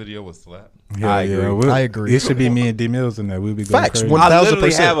hotbox video was slap. Yeah, I agree. we'll- I agree. It should be me and D Mills in there. We'll be going Facts. crazy. One- I literally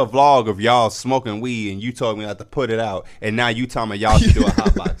 1000%. have a vlog of y'all smoking weed, and you told me I have to put it out, and now you telling me y'all should do a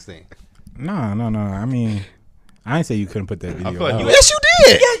hot box thing. No. I mean, I ain't say you couldn't put that video feel like out. you- Yes, you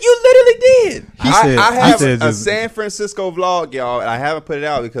did. Yeah, you literally did. said- I he have said a just- San Francisco vlog, y'all, and I haven't put it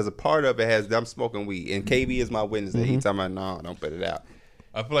out because a part of it has them smoking weed, and KB is my witness. And he talking about no, don't put it out.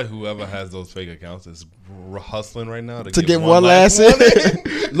 I feel like whoever has those fake accounts is hustling right now To get one last one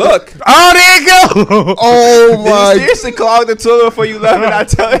in. Look, Oh, there you go. Oh did you my. seriously clog the toilet before you left? And I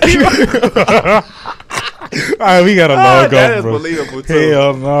tell you, All right, we got a log that off, is bro. believable too.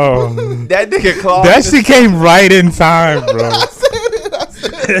 Hell no. That nigga clogged. That shit came right in time, bro.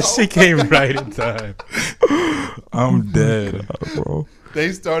 That shit came right in time. I'm dead. Bro.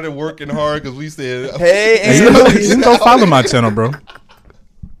 They started working hard because we said, Hey, Hey, you can go follow my channel, bro.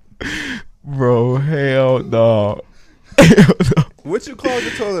 Bro, hell no. what you clog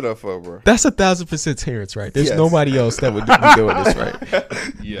the toilet up for, bro? That's 1,000% Terrence, right? There's Yes. nobody else that would be doing this,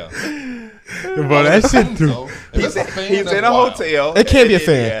 right? yeah. Bro, that shit through. So, if it's a fan, He's that's in a wild. hotel. It can't be a in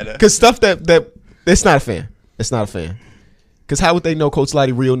fan Indiana. because stuff that it's not a fan. It's not a fan. Because how would they know Coach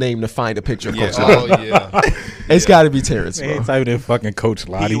Lottie real name to find a picture of Yeah. Coach Lottie? Oh yeah. It's got to be Terrence, They bro. ain't typing in fucking Coach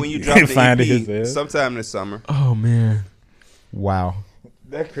Lottie. When you drop the Finding his EP ass. sometime this summer. Oh man, wow.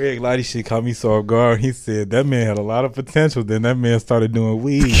 That Craig Lottie shit caught me so off guard. He said that man had a lot of potential. Then that man started doing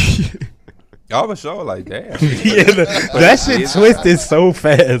weed. Y'all for sure like that. Yeah, that shit twisted so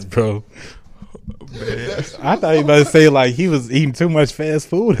fast, bro. I thought he was about to say like he was eating too much fast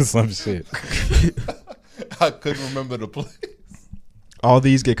food or some shit. I couldn't remember the place. All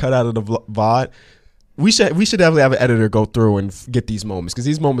these get cut out of the VOD. We should definitely have an editor go through and get these moments because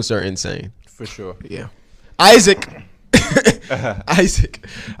these moments are insane. For sure. Yeah. Isaac. Isaac.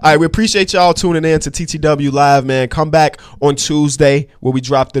 All right, we appreciate y'all tuning in to TTW Live, man. Come back on Tuesday where we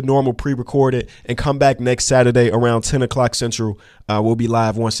drop the normal pre-recorded and come back next Saturday around 10 o'clock Central. We'll be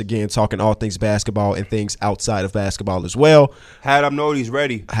live once again talking all things basketball and things outside of basketball as well. Had him know he's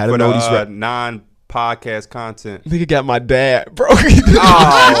ready. Had him for know the, he's ready. podcast content. Nigga got my dad, bro. Oh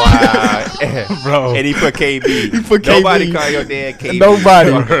wow, Bro. And he put KB. He put Nobody KB. call your dad KB. Nobody.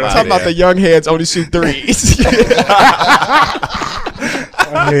 Fuck about Talking about that. the young heads only shoot threes.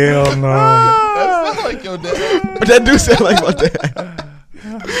 Hell no. That sound like your dad. But that do sound like my dad.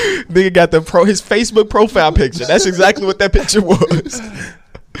 Nigga got his Facebook profile picture. That's exactly what that picture was.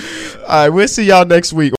 All right, we'll see y'all next week.